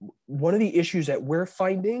 one of the issues that we're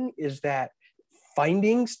finding is that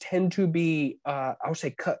findings tend to be, I would say,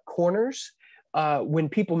 cut corners when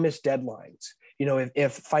people miss deadlines.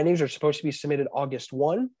 If findings are supposed to be submitted August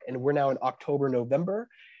 1 and we're now in October, November,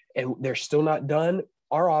 and they're still not done,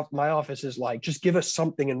 my office is like, just give us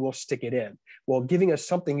something and we'll stick it in. Well, giving us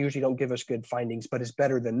something usually don't give us good findings, but it's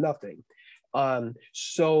better than nothing.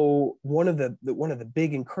 So one of the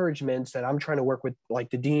big encouragements that I'm trying to work with, like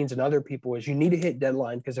the deans and other people, is you need to hit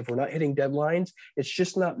deadlines, because if we're not hitting deadlines, it's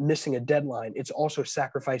just not missing a deadline. It's also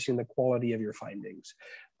sacrificing the quality of your findings,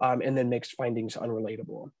 and then makes findings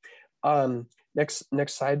unrelatable. Next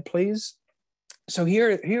slide, please. So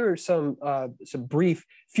here are some brief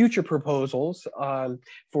future proposals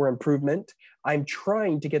for improvement. I'm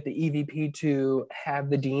trying to get the EVP to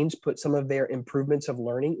have the deans put some of their improvements of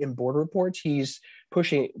learning in board reports. He's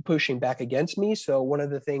pushing back against me. So one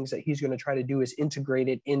of the things that he's going to try to do is integrate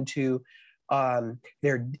it into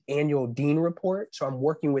their annual dean report. So I'm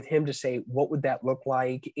working with him to say, what would that look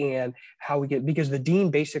like, and how we get, because the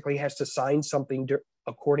dean basically has to sign something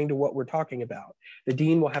according to what we're talking about. The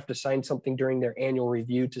dean will have to sign something during their annual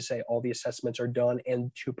review to say all the assessments are done,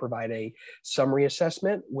 and to provide a summary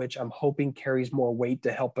assessment, which I'm hoping carries more weight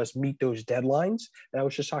to help us meet those deadlines that I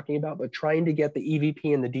was just talking about. But trying to get the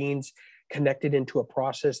EVP and the deans connected into a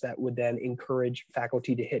process that would then encourage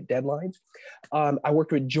faculty to hit deadlines. I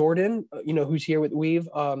worked with Jordan, who's here with Weave.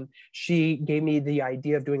 She gave me the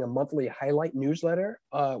idea of doing a monthly highlight newsletter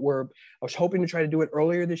where I was hoping to try to do it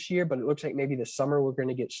earlier this year, but it looks like maybe this summer we're going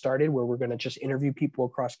to get started, where we're going to just interview people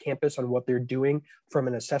across campus on what they're doing from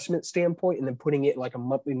an assessment standpoint, and then putting it like a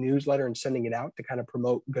monthly newsletter and sending it out to kind of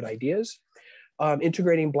promote good ideas.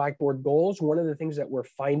 Integrating Blackboard goals. One of the things that we're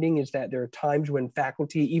finding is that there are times when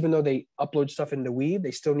faculty, even though they upload stuff into Weave, they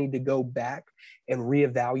still need to go back and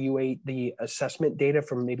reevaluate the assessment data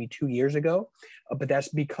from maybe 2 years ago. But that's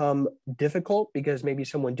become difficult because maybe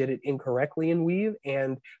someone did it incorrectly in Weave,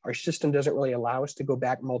 and our system doesn't really allow us to go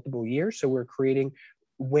back multiple years. So we're creating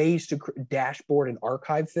ways to dashboard and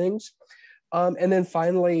archive things. And then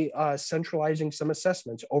finally, centralizing some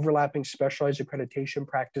assessments, overlapping specialized accreditation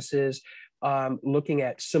practices, looking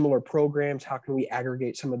at similar programs. How can we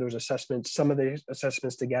aggregate some of those assessments, some of the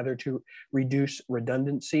assessments together to reduce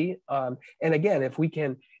redundancy? And again,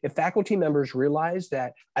 if faculty members realize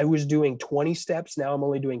that I was doing 20 steps, now I'm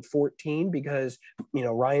only doing 14 because,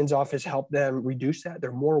 Ryan's office helped them reduce that,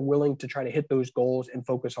 they're more willing to try to hit those goals and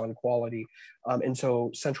focus on quality. And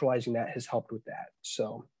so centralizing that has helped with that.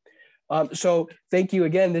 So thank you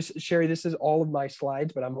again. Sherry, this is all of my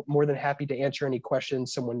slides, but I'm more than happy to answer any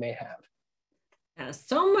questions someone may have. Yeah,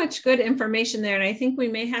 so much good information there. And I think we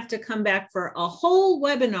may have to come back for a whole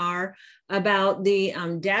webinar about the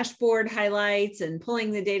dashboard highlights and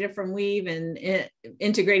pulling the data from Weave and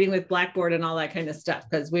integrating with Blackboard and all that kind of stuff,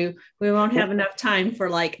 because we won't have enough time for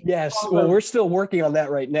Yes, well, we're still working on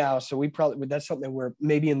that right now. So that's something where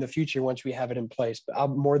maybe in the future, once we have it in place, but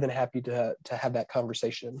I'm more than happy to have that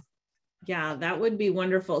conversation. Yeah, that would be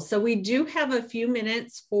wonderful. So we do have a few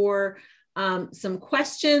minutes for some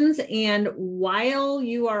questions. And while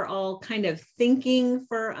you are all kind of thinking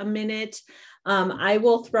for a minute, I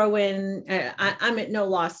will throw in, I'm at no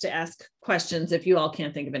loss to ask questions if you all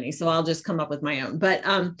can't think of any, so I'll just come up with my own. But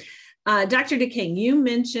Dr. DeKing, you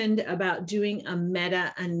mentioned about doing a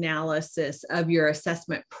meta-analysis of your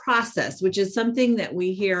assessment process, which is something that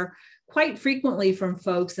we hear quite frequently from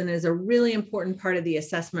folks and is a really important part of the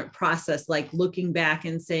assessment process, like looking back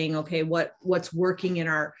and saying, okay, what's working in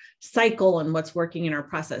our cycle and what's working in our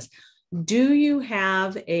process. Do you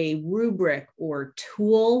have a rubric or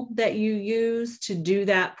tool that you use to do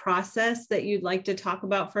that process that you'd like to talk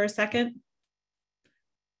about for a second?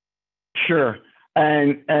 Sure.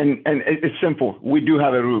 And it's simple. We do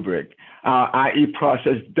have a rubric. Our IE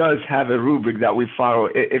process does have a rubric that we follow.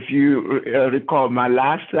 If you recall, my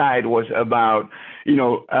last slide was about,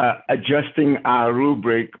 adjusting our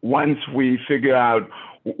rubric once we figure out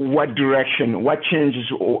what direction, what changes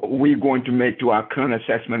we're going to make to our current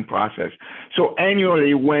assessment process. So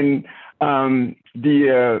annually, when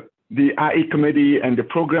the IE committee and the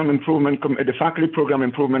the faculty program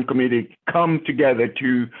improvement committee come together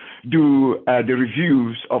to do the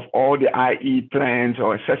reviews of all the IE plans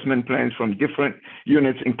or assessment plans from different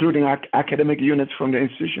units, including academic units from the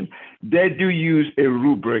institution. They do use a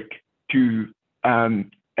rubric to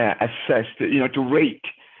assess, to rate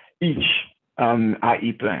each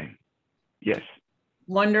IE plan. Yes.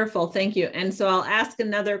 Wonderful, thank you. And so I'll ask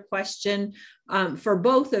another question for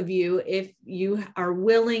both of you. If you are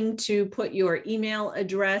willing to put your email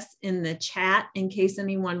address in the chat in case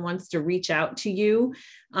anyone wants to reach out to you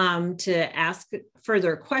to ask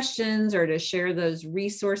further questions or to share those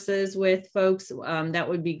resources with folks, that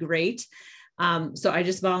would be great. So I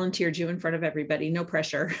just volunteered you in front of everybody, no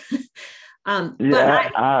pressure.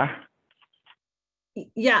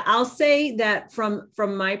 Yeah, I'll say that from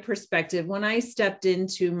my perspective, when I stepped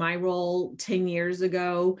into my role 10 years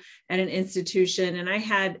ago at an institution, and I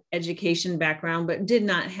had education background, but did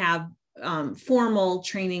not have formal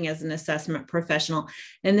training as an assessment professional.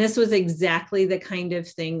 And this was exactly the kind of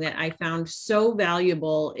thing that I found so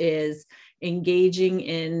valuable, is engaging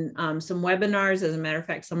in some webinars. As a matter of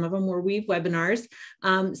fact, some of them were Weave webinars,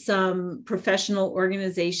 some professional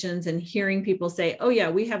organizations, and hearing people say, oh yeah,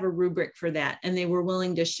 we have a rubric for that. And they were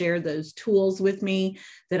willing to share those tools with me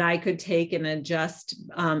that I could take and adjust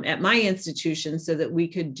at my institution so that we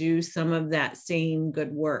could do some of that same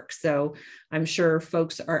good work. So I'm sure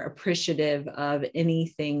folks are appreciative of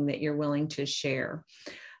anything that you're willing to share.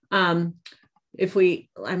 I'm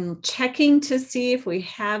checking to see if we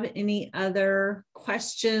have any other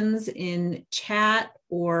questions in chat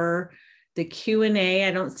or the Q&A.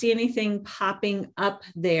 I don't see anything popping up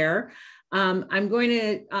there. I'm going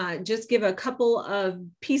to just give a couple of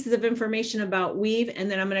pieces of information about Weave, and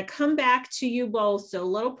then I'm going to come back to you both. So a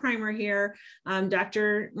little primer here,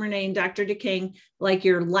 Dr. Renee and Dr. DeKing, like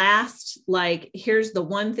your last, like, here's the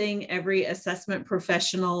one thing every assessment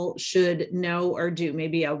professional should know or do,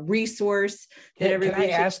 maybe a resource that everybody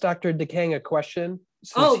Can I ask Dr. DeKing a question?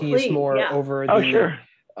 Oh, Since he's please, more yeah. over Oh, the, sure.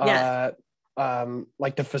 Yes.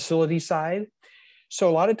 like the facility side. So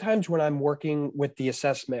a lot of times when I'm working with the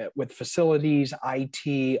assessment, with facilities,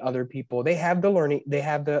 IT, other people, they have the learning, they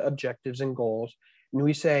have the objectives and goals. And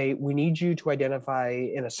we say, we need you to identify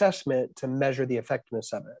an assessment to measure the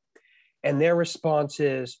effectiveness of it. And their response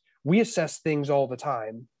is, we assess things all the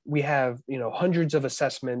time. We have, hundreds of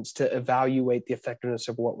assessments to evaluate the effectiveness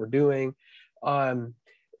of what we're doing.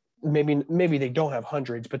 Maybe they don't have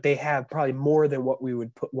hundreds, but they have probably more than what we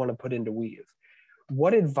would want to put into Weave.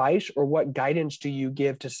 What advice or what guidance do you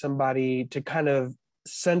give to somebody to kind of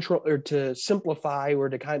to simplify or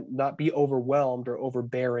to kind of not be overwhelmed or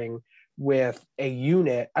overbearing with a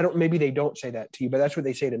unit? Maybe they don't say that to you, but that's what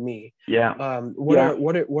they say to me. Yeah.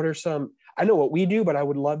 What are some, I know what we do, but I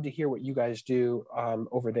would love to hear what you guys do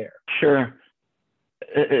over there. Sure.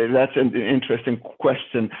 That's an interesting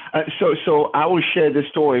question. So I will share this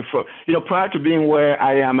story. Prior to being where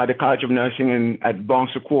I am at the College of Nursing and at Bon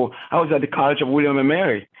Secours, I was at the College of William and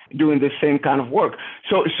Mary doing the same kind of work.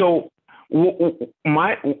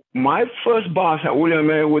 My first boss at William and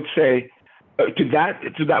Mary would say to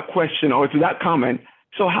that question or to that comment,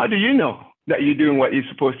 so how do you know that you're doing what you're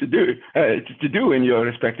supposed to do in your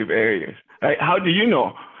respective areas? Right? How do you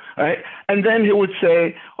know? Right? And then he would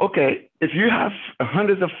say, okay, if you have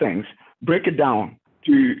hundreds of things, break it down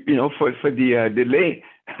to, for the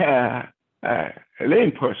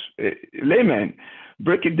layman,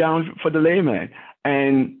 break it down for the layman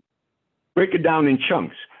and break it down in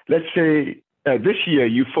chunks. Let's say this year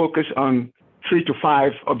you focus on 3 to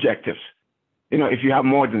 5 objectives. If you have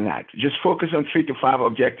more than that, just focus on 3 to 5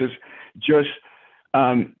 objectives. Just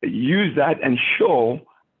use that and show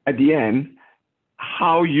at the end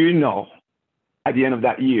how you know at the end of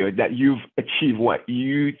that year that you've achieved what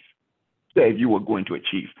you said you were going to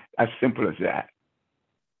achieve. As simple as that.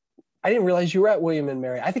 I didn't realize you were at William and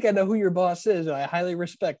Mary. I think I know who your boss is, and I highly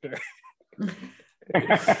respect her.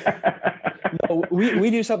 No,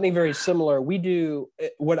 we do something very similar.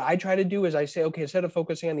 What I try to do is I say, okay, instead of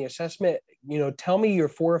focusing on the assessment, tell me your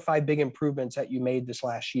 4 or 5 big improvements that you made this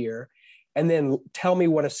last year, and then tell me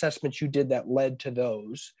what assessments you did that led to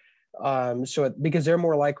those. Because they're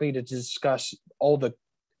more likely to discuss all the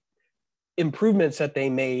improvements that they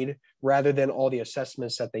made rather than all the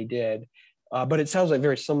assessments that they did. But it sounds like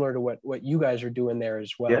very similar to what you guys are doing there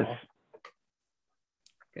as well. Yes.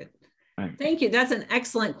 Good. Thank you. That's an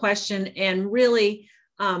excellent question, and really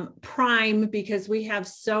prime, because we have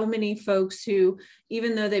so many folks who,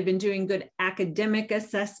 even though they've been doing good academic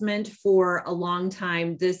assessment for a long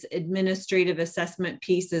time, this administrative assessment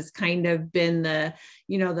piece has kind of been the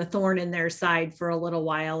thorn in their side for a little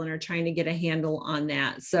while, and are trying to get a handle on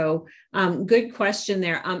that. So good question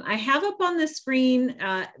there. I have up on the screen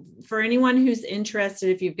for anyone who's interested,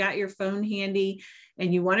 if you've got your phone handy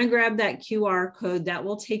and you want to grab that QR code, that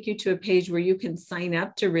will take you to a page where you can sign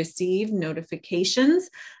up to receive notifications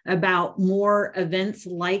about more events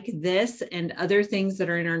like this and other things that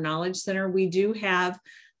are in our Knowledge Center. We do have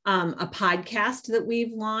a podcast that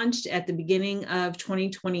we've launched at the beginning of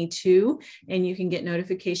 2022, and you can get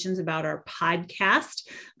notifications about our podcast.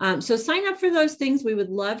 So sign up for those things. We would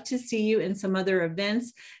love to see you in some other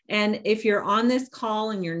events. And if you're on this call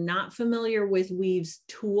and you're not familiar with Weave's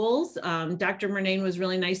tools, Dr. Murnane was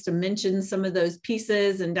really nice to mention some of those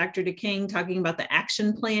pieces, and Dr. DeKing talking about the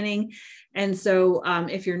action planning. And so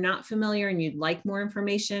if you're not familiar and you'd like more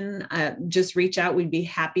information, just reach out. We'd be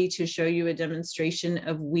happy to show you a demonstration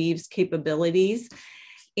of Weave's capabilities.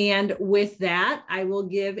 And with that, I will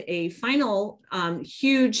give a final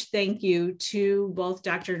huge thank you to both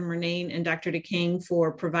Dr. Murnane and Dr. DeKing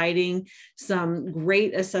for providing some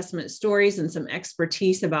great assessment stories and some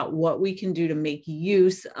expertise about what we can do to make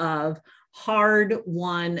use of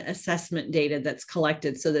hard-won assessment data that's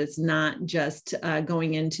collected, so that it's not just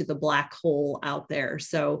going into the black hole out there.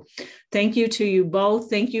 So thank you to you both.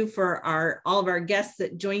 Thank you for all of our guests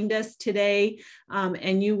that joined us today.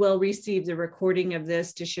 And you will receive the recording of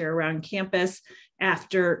this to share around campus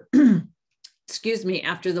after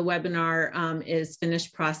after the webinar is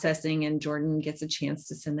finished processing and Jordan gets a chance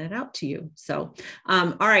to send that out to you. So,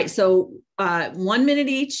 all right, so 1 minute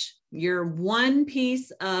each. Your one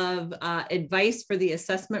piece of advice for the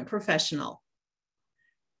assessment professional.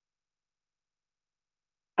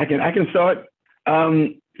 I can start.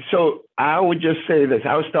 So I would just say this.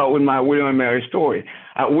 I would start with my William and Mary story.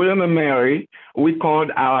 At William and Mary, we called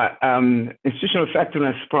our institutional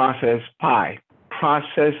effectiveness process PI,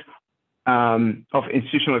 process of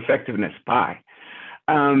institutional effectiveness, PI.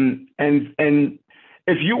 And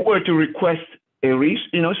if you were to request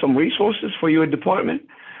some resources for your department,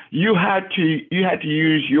 you had to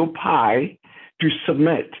use your PI to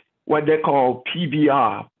submit what they call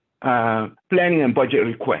PBR, planning and budget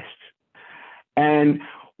requests. And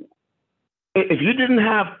if you didn't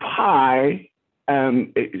have PI,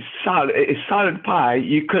 a solid PI,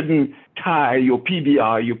 you couldn't tie your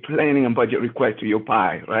PBR, your planning and budget request, to your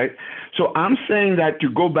PI, right? So I'm saying that to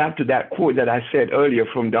go back to that quote that I said earlier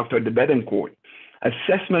from Dr. de Betancourt,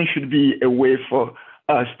 assessment should be a way for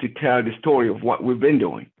us to tell the story of what we've been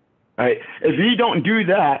doing, right? If you don't do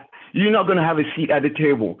that, you're not going to have a seat at the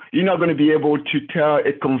table. You're not going to be able to tell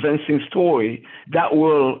a convincing story that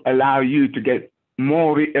will allow you to get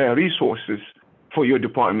more resources for your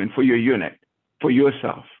department, for your unit, for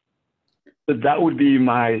yourself. So that would be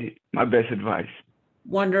my best advice.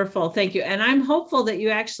 Wonderful. Thank you. And I'm hopeful that you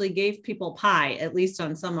actually gave people pie, at least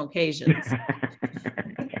on some occasions.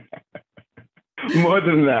 More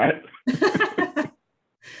than that.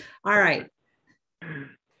 All right.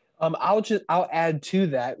 I'll add to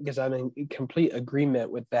that because I'm in complete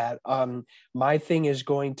agreement with that. My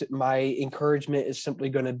encouragement is simply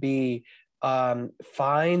going to be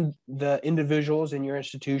find the individuals in your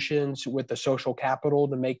institutions with the social capital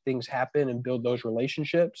to make things happen and build those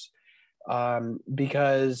relationships.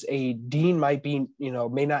 Because a dean may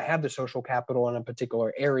not have the social capital in a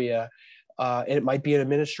particular area. And it might be an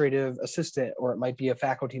administrative assistant, or it might be a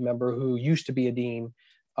faculty member who used to be a dean.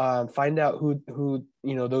 Find out who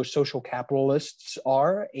those social capitalists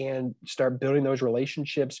are and start building those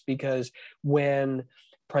relationships, because when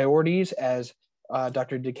priorities, as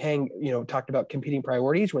Dr. DeKang, talked about competing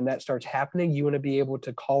priorities, when that starts happening, you want to be able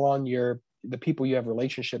to call on the people you have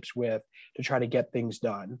relationships with to try to get things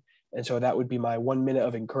done. And so that would be my 1 minute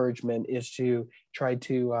of encouragement, is to try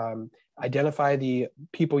to identify the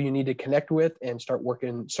people you need to connect with and start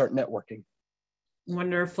networking.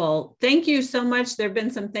 Wonderful. Thank you so much. There have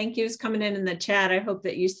been some thank yous coming in the chat. I hope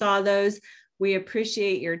that you saw those. We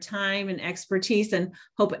appreciate your time and expertise, and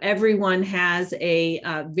hope everyone has a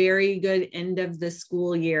very good end of the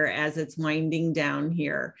school year as it's winding down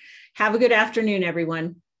here. Have a good afternoon,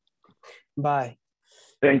 everyone. Bye.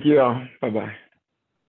 Thank you all. Bye-bye.